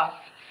you are.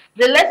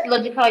 The less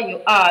logical you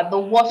are, the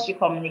worse you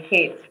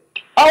communicate.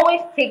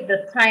 Always take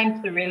the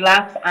time to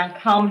relax and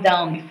calm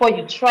down before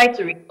you try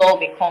to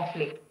resolve a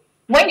conflict.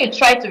 When you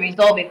try to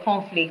resolve a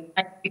conflict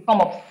and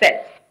become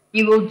upset,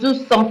 you will do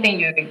something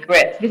you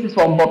regret. This is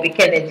from Bobby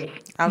Kennedy.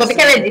 Absolutely. Bobby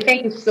Kennedy,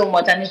 thank you so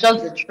much. And it's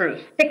just the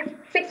truth.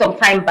 Take some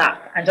time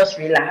back and just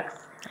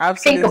relax.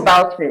 Absolutely. Think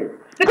about it.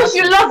 Because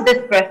you love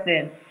this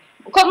person.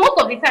 Because most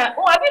of the time,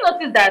 have you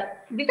noticed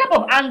that the type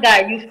of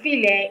anger you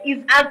feel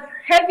is as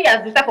heavy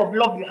as the type of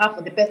love you have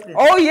for the person?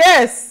 Oh,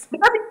 yes.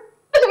 Because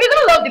if you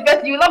don't love the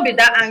person, you will not be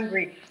that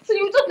angry. So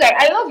you just like,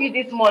 I love you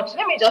this much.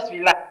 Let me just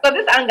relax. Because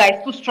this anger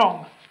is too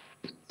strong.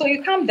 So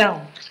you calm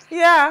down.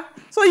 Yeah.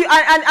 So you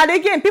and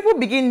again, people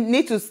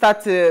need to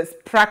start to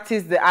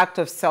practice the act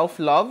of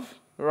self-love,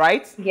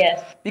 right?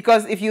 Yes.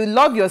 Because if you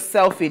love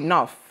yourself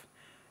enough,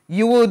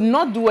 you will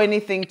not do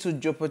anything to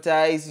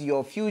jeopardize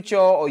your future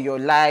or your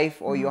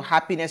life or your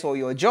happiness or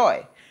your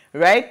joy,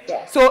 right?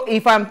 Yes. So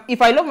if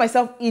I love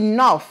myself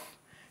enough,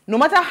 no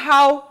matter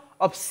how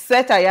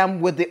upset I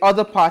am with the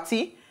other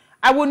party,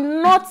 I will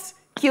not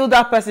kill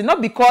that person,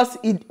 not because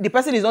the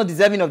person is not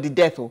deserving of the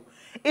death.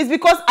 It's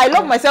because I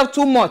love myself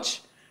too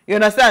much. You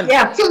understand?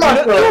 Yeah, too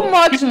much. Too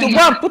much to go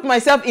and put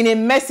myself in a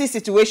messy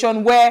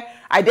situation where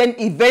I then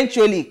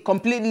eventually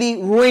completely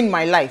ruin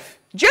my life.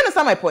 Do you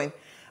understand my point?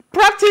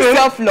 Practice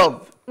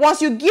self-love.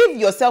 Once you give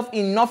yourself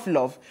enough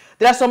love,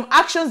 there are some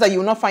actions that you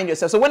will not find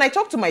yourself. So when I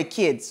talk to my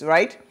kids,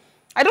 right,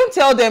 I don't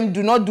tell them,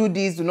 do not do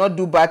this, do not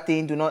do bad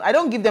things, I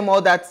don't give them all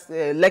that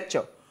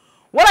lecture.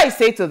 What I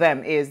say to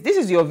them is, this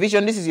is your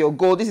vision, this is your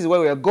goal, this is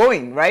where we are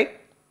going, right?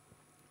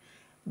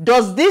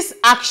 Does this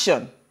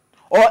action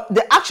or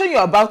the action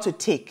you're about to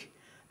take,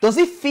 does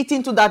it fit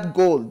into that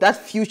goal, that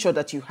future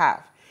that you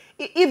have?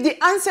 If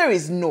the answer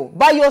is no,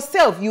 by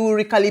yourself, you will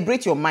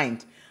recalibrate your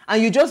mind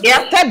and you just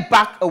step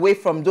back away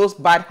from those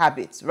bad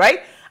habits,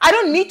 right? I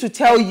don't need to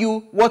tell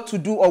you what to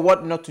do or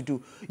what not to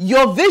do.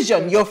 Your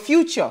vision, your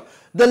future,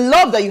 the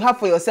love that you have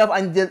for yourself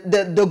and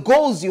the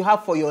goals you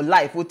have for your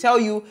life will tell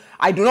you,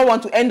 I do not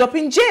want to end up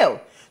in jail.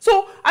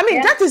 So,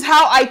 that is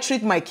how I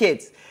treat my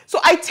kids. So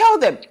I tell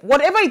them,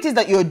 whatever it is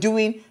that you're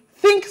doing,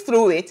 think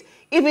through it.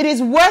 If it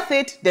is worth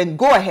it, then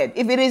go ahead.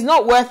 If it is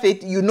not worth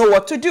it, you know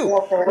what to do,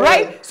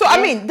 right? So,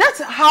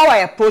 that's how I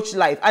approach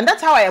life. And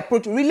that's how I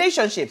approach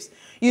relationships,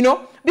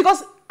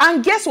 because,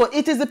 and guess what?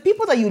 It is the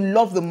people that you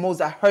love the most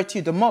that hurt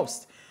you the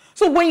most.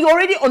 So when you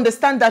already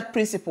understand that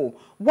principle,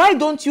 why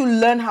don't you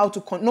learn how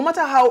to, no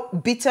matter how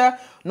bitter,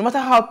 no matter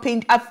how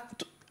pained,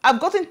 I've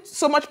gotten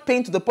so much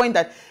pain to the point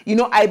that,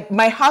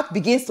 my heart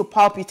begins to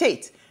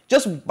palpitate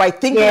just by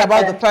thinking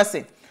about the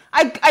person.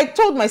 I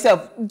told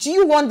myself, do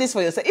you want this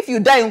for yourself? If you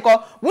die,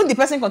 won't the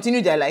person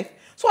continue their life?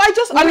 So at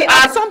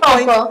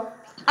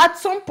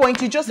some point,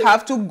 you just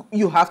have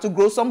to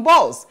grow some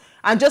balls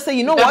and just say,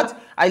 you know what?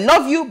 I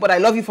love you, but I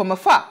love you from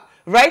afar,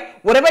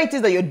 right? Whatever it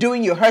is that you're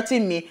doing, you're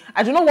hurting me.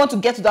 I do not want to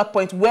get to that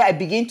point where I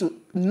begin to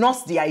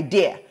nurse the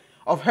idea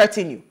of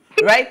hurting you,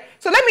 right?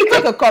 So let me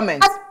take a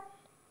comment.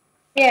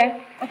 Yeah,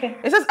 okay.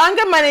 It says,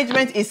 anger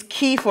management is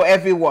key for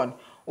everyone.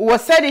 Uwa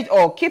said it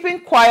all.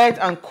 Keeping quiet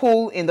and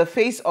cool in the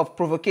face of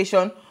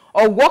provocation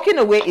or walking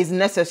away is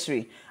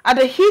necessary. At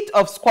the heat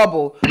of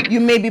squabble, you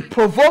may be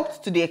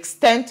provoked to the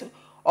extent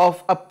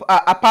of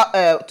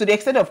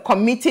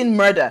committing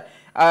murder.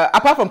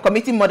 Apart from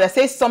committing murder,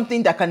 say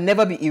something that can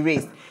never be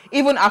erased,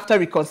 even after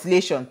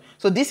reconciliation.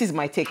 So this is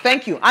my take.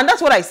 Thank you. And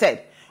that's what I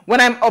said. When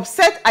I'm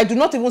upset, I do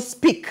not even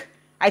speak.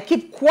 I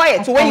keep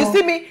quiet. So when you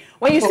see me,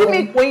 when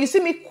you see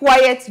me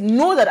quiet,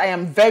 know that I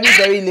am very,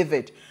 very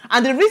livid.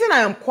 And the reason I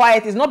am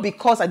quiet is not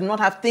because I do not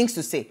have things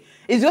to say.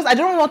 It's just I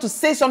don't want to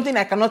say something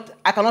I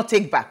cannot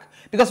take back.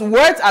 Because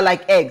words are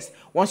like eggs.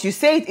 Once you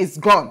say it, it's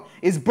gone.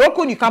 It's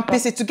broken, you can't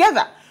piece it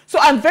together. So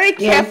I'm very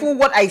careful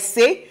what I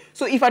say.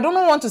 So if I don't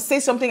want to say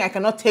something I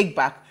cannot take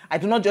back, I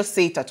do not just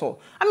say it at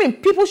all. I mean,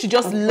 people should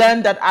just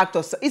learn that act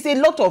of... It's a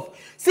lot of...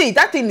 See,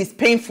 that thing is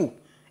painful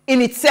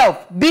in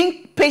itself.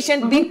 Being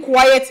patient, being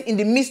quiet in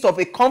the midst of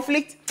a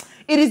conflict,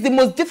 it is the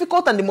most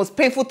difficult and the most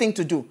painful thing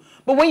to do.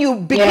 But when you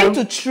begin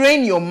to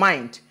train your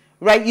mind,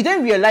 right, you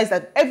then realize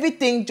that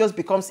everything just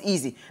becomes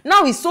easy.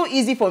 Now it's so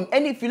easy for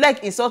any... If you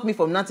like, insult me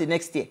from now till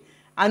next year.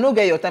 I know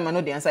get your time, I know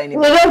the answer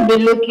anymore. We'll just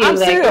be looking I'm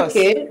like, serious.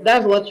 okay,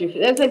 that's what you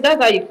feel.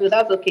 That's how you feel,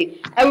 that's okay.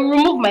 I will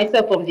remove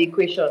myself from the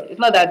equation. It's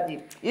not that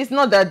deep. It's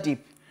not that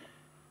deep.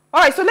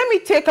 All right, so let me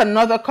take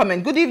another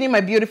comment. Good evening,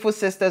 my beautiful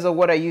sisters, or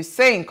what are you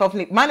saying?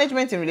 Conflict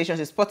management in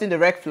relationships, spotting the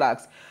red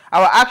flags.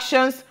 Our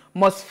actions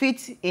must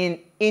fit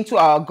into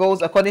our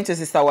goals, according to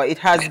Sister Wa. It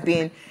has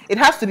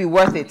to be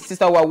worth it.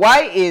 Sister Wa,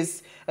 why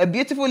is a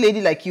beautiful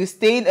lady like you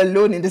staying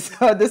alone in the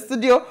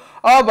studio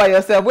all by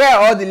yourself? Where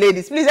are all the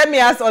ladies? Please let me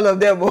ask all of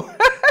them.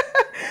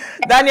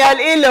 Daniel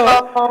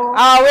Ilo,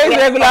 where's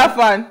regular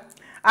fan?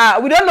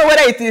 We don't know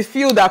whether it is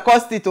fuel that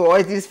caused it or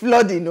it is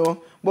flooding, but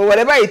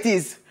whatever it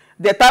is,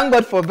 they thank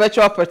God for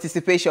virtual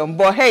participation.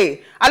 But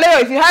hey,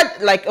 Aleyo, if you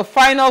had like a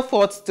final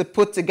thought to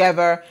put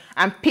together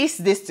and piece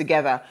this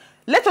together,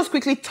 let us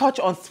quickly touch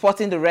on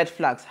spotting the red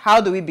flags.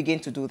 How do we begin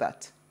to do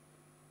that?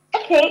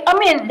 Okay, I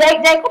mean, there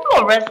are a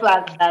couple of red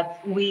flags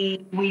that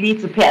we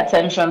need to pay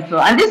attention to.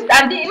 And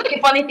the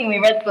funny thing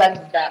with red flags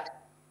is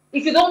that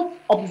if you don't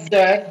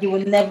observe, you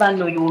will never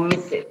know, you will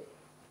miss it.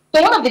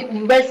 So one of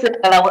the red flags,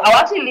 I'll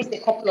actually list a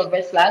couple of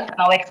red flags, and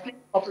I'll explain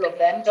a couple of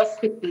them just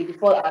quickly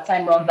before our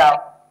time runs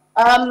out.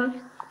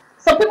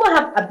 Some people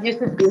have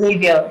abusive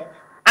behavior,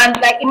 and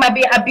like it might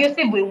be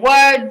abusive with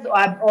words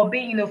or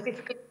being,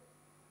 physically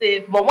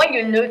abusive. But when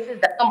you notice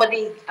that somebody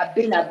is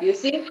being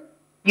abusive,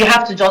 you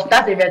have to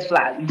that's a red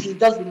flag. You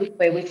just look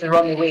for a way to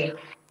run away.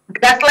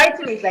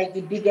 Gaslighting is like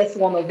the biggest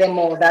one of them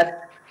all,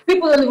 that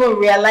people don't even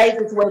realize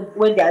it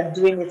when they are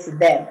doing it to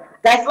them.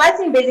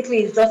 Gaslighting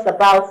basically is just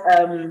about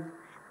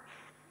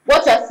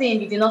what you're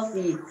seeing, you do not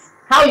see it.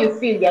 How you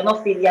feel, you're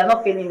not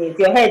feeling it.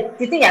 Your head,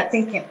 the thing you're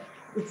thinking,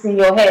 it's in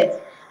your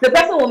head. The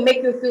person will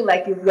make you feel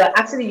like you are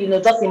actually,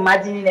 just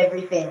imagining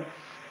everything.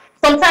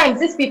 Sometimes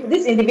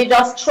these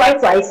individuals try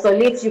to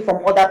isolate you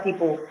from other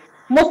people.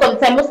 Most of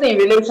the time, mostly in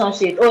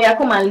relationships, oh yeah,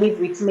 come and live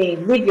with me,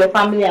 leave your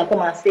family and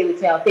come and stay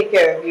with me, I'll take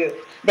care of you.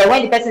 Then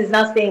when the person is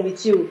now staying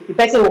with you, the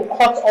person will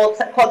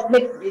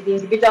make the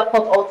individual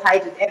cut all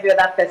ties with every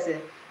other person.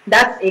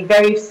 That's a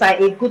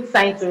good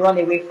sign to run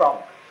away from.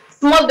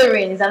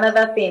 Smothering is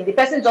another thing. The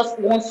person just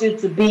wants you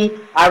to be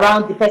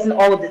around the person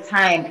all the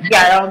time, be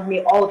around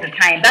me all the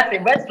time. That's a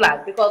red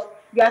flag, because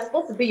you are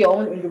supposed to be your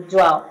own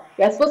individual.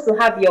 You are supposed to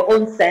have your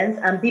own sense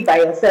and be by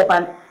yourself.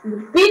 And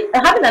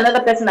having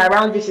another person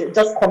around you should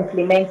just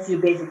complement you,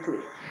 basically.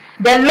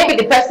 Then maybe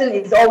the person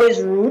is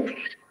always rude,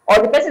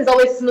 or the person is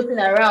always snooping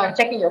around,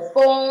 checking your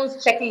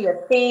phones, checking your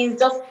things,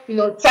 just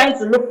trying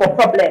to look for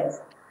problems.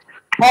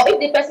 Or if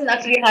the person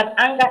actually has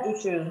anger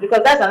issues,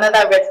 because that's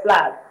another red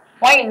flag.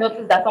 When you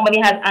notice that somebody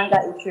has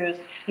anger issues,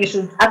 you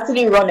should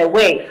actually run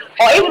away.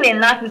 Or even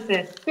in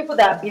narcissists, people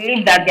that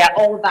believe that they are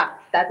all that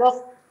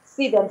just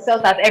see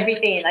themselves as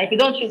everything. And if you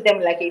don't treat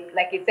them like a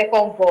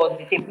second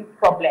god, it's a big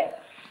problem.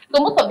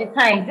 So most of the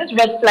time, these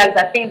red flags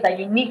are things that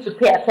you need to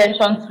pay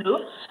attention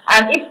to.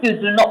 And if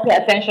you do not pay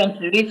attention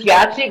to it, you're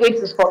actually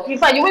going to fall. In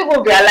fact, you will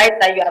even realize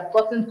that you have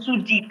gotten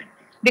too deep,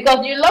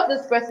 because you love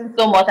this person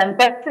so much, and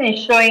the person is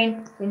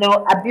showing,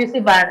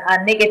 abusive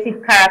and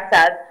negative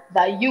characters,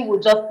 that you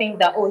would just think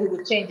that, oh, he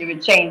will change.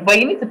 But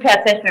you need to pay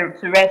attention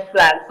to red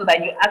flags so that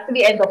you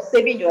actually end up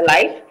saving your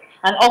life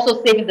and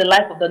also saving the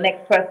life of the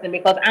next person,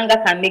 because anger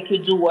can make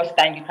you do worse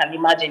than you can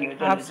imagine you're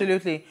doing.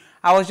 Absolutely.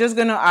 I was just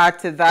going to add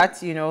to that,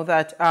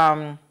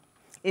 that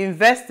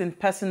invest in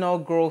personal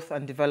growth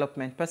and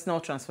development, personal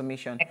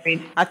transformation.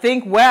 Agreed. I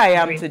think where I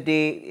am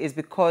today is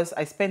because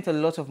I spent a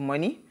lot of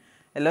money,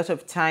 a lot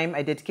of time.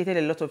 I dedicated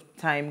a lot of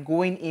time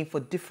going in for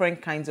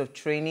different kinds of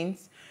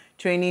trainings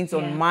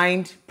on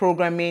mind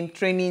programming,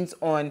 trainings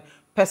on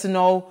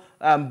personal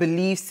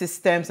belief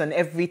systems and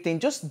everything,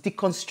 just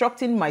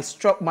deconstructing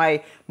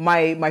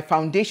my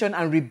foundation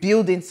and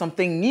rebuilding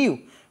something new,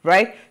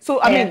 right?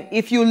 So, I mean,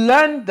 if you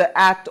learn the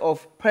act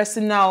of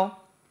personal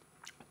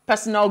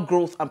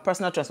growth and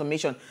personal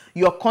transformation,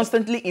 you're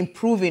constantly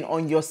improving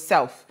on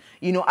yourself.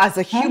 you know, as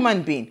a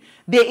human being.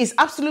 There is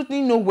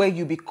absolutely no way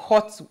you be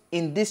caught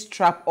in this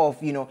trap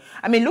of, you know,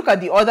 I mean, look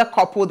at the other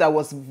couple that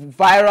was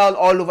viral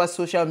all over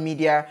social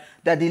media,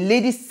 that the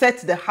lady set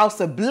the house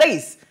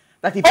ablaze,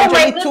 that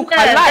eventually took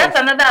her life. That's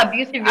another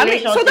abusive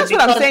relationship. I mean, so that's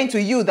what I'm saying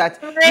to you, that,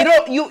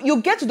 you know,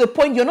 you get to the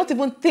point you're not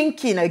even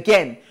thinking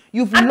again.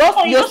 You've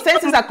lost, your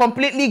senses are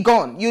completely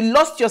gone. You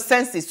lost your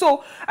senses.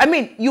 So, I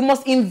mean, you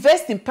must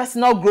invest in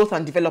personal growth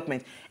and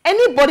development.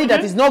 Anybody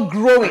that is not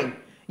growing,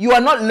 you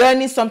are not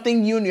learning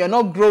something new, you're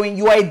not growing,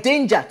 you are a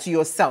danger to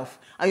yourself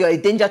and you're a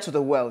danger to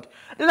the world.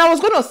 Then I was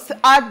going to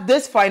add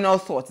this final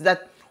thought,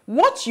 that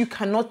what you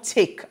cannot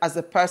take as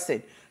a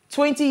person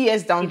 20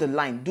 years down the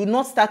line, do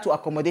not start to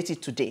accommodate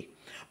it today.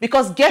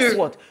 Because guess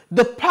what?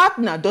 The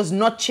partner does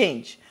not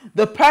change.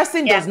 The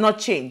person does not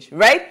change,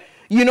 right?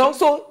 You know,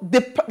 so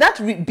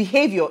that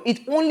behavior, it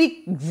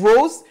only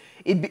grows,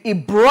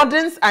 it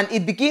broadens, and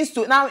it begins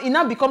to, it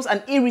now becomes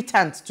an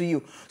irritant to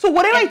you. So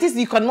whatever it is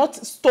you cannot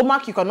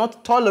stomach, you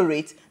cannot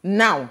tolerate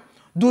now,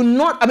 do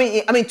not, I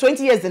mean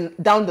 20 years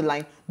down the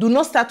line, do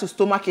not start to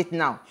stomach it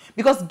now.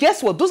 Because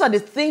guess what? Those are the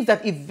things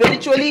that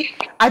eventually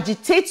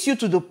agitates you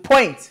to the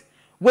point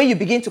where you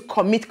begin to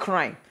commit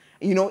crime,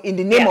 you know, in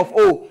the name of,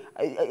 oh,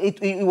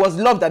 it was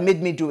love that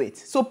made me do it.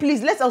 So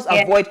please, let us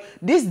avoid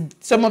this.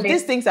 Some of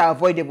these things are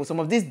avoidable. Some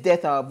of these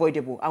deaths are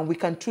avoidable, and we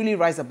can truly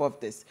rise above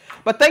this.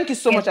 But thank you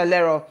so much,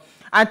 Alero.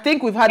 I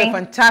think we've had a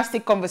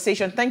fantastic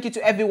conversation. Thank you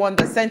to everyone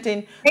that sent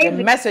in the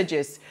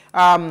messages.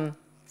 We're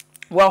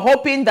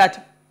hoping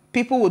that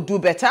people will do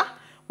better.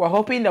 We're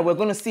hoping that we're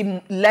going to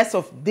see less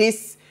of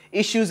these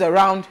issues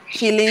around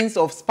killings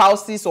of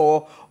spouses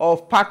or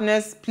of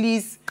partners.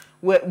 Please,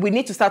 we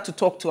need to start to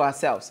talk to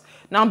ourselves.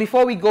 Now,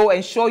 before we go,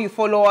 ensure you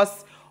follow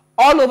us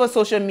all over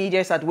social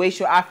media at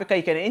Wayshow Africa.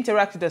 You can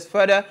interact with us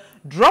further,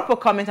 drop a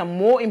comment, and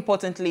more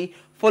importantly,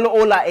 follow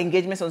all our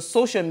engagements on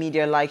social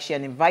media, like, share,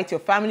 and invite your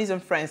families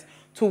and friends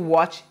to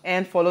watch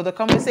and follow the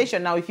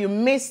conversation. Now, if you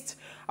missed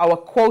our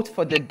quote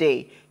for the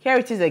day, here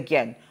it is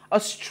again. A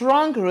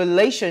strong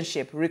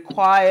relationship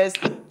requires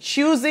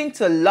choosing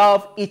to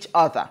love each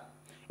other.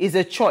 Is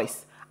a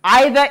choice,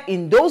 either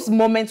in those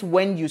moments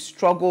when you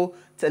struggle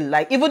to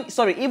like,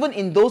 even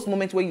in those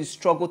moments where you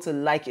struggle to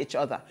like each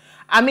other.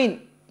 I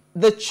mean,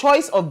 the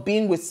choice of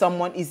being with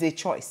someone is a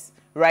choice,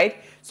 right?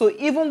 So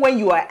even when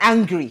you are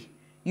angry,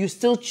 you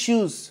still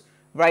choose,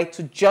 right,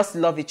 to just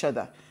love each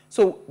other.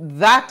 So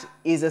that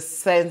is a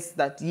sense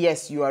that,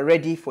 yes, you are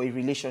ready for a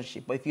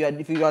relationship. But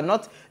if you are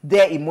not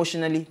there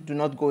emotionally, do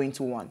not go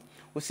into one.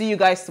 We'll see you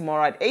guys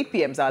tomorrow at 8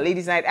 p.m. It's our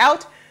Ladies' Night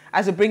Out,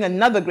 as we bring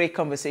another great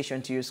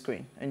conversation to your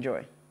screen.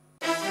 Enjoy.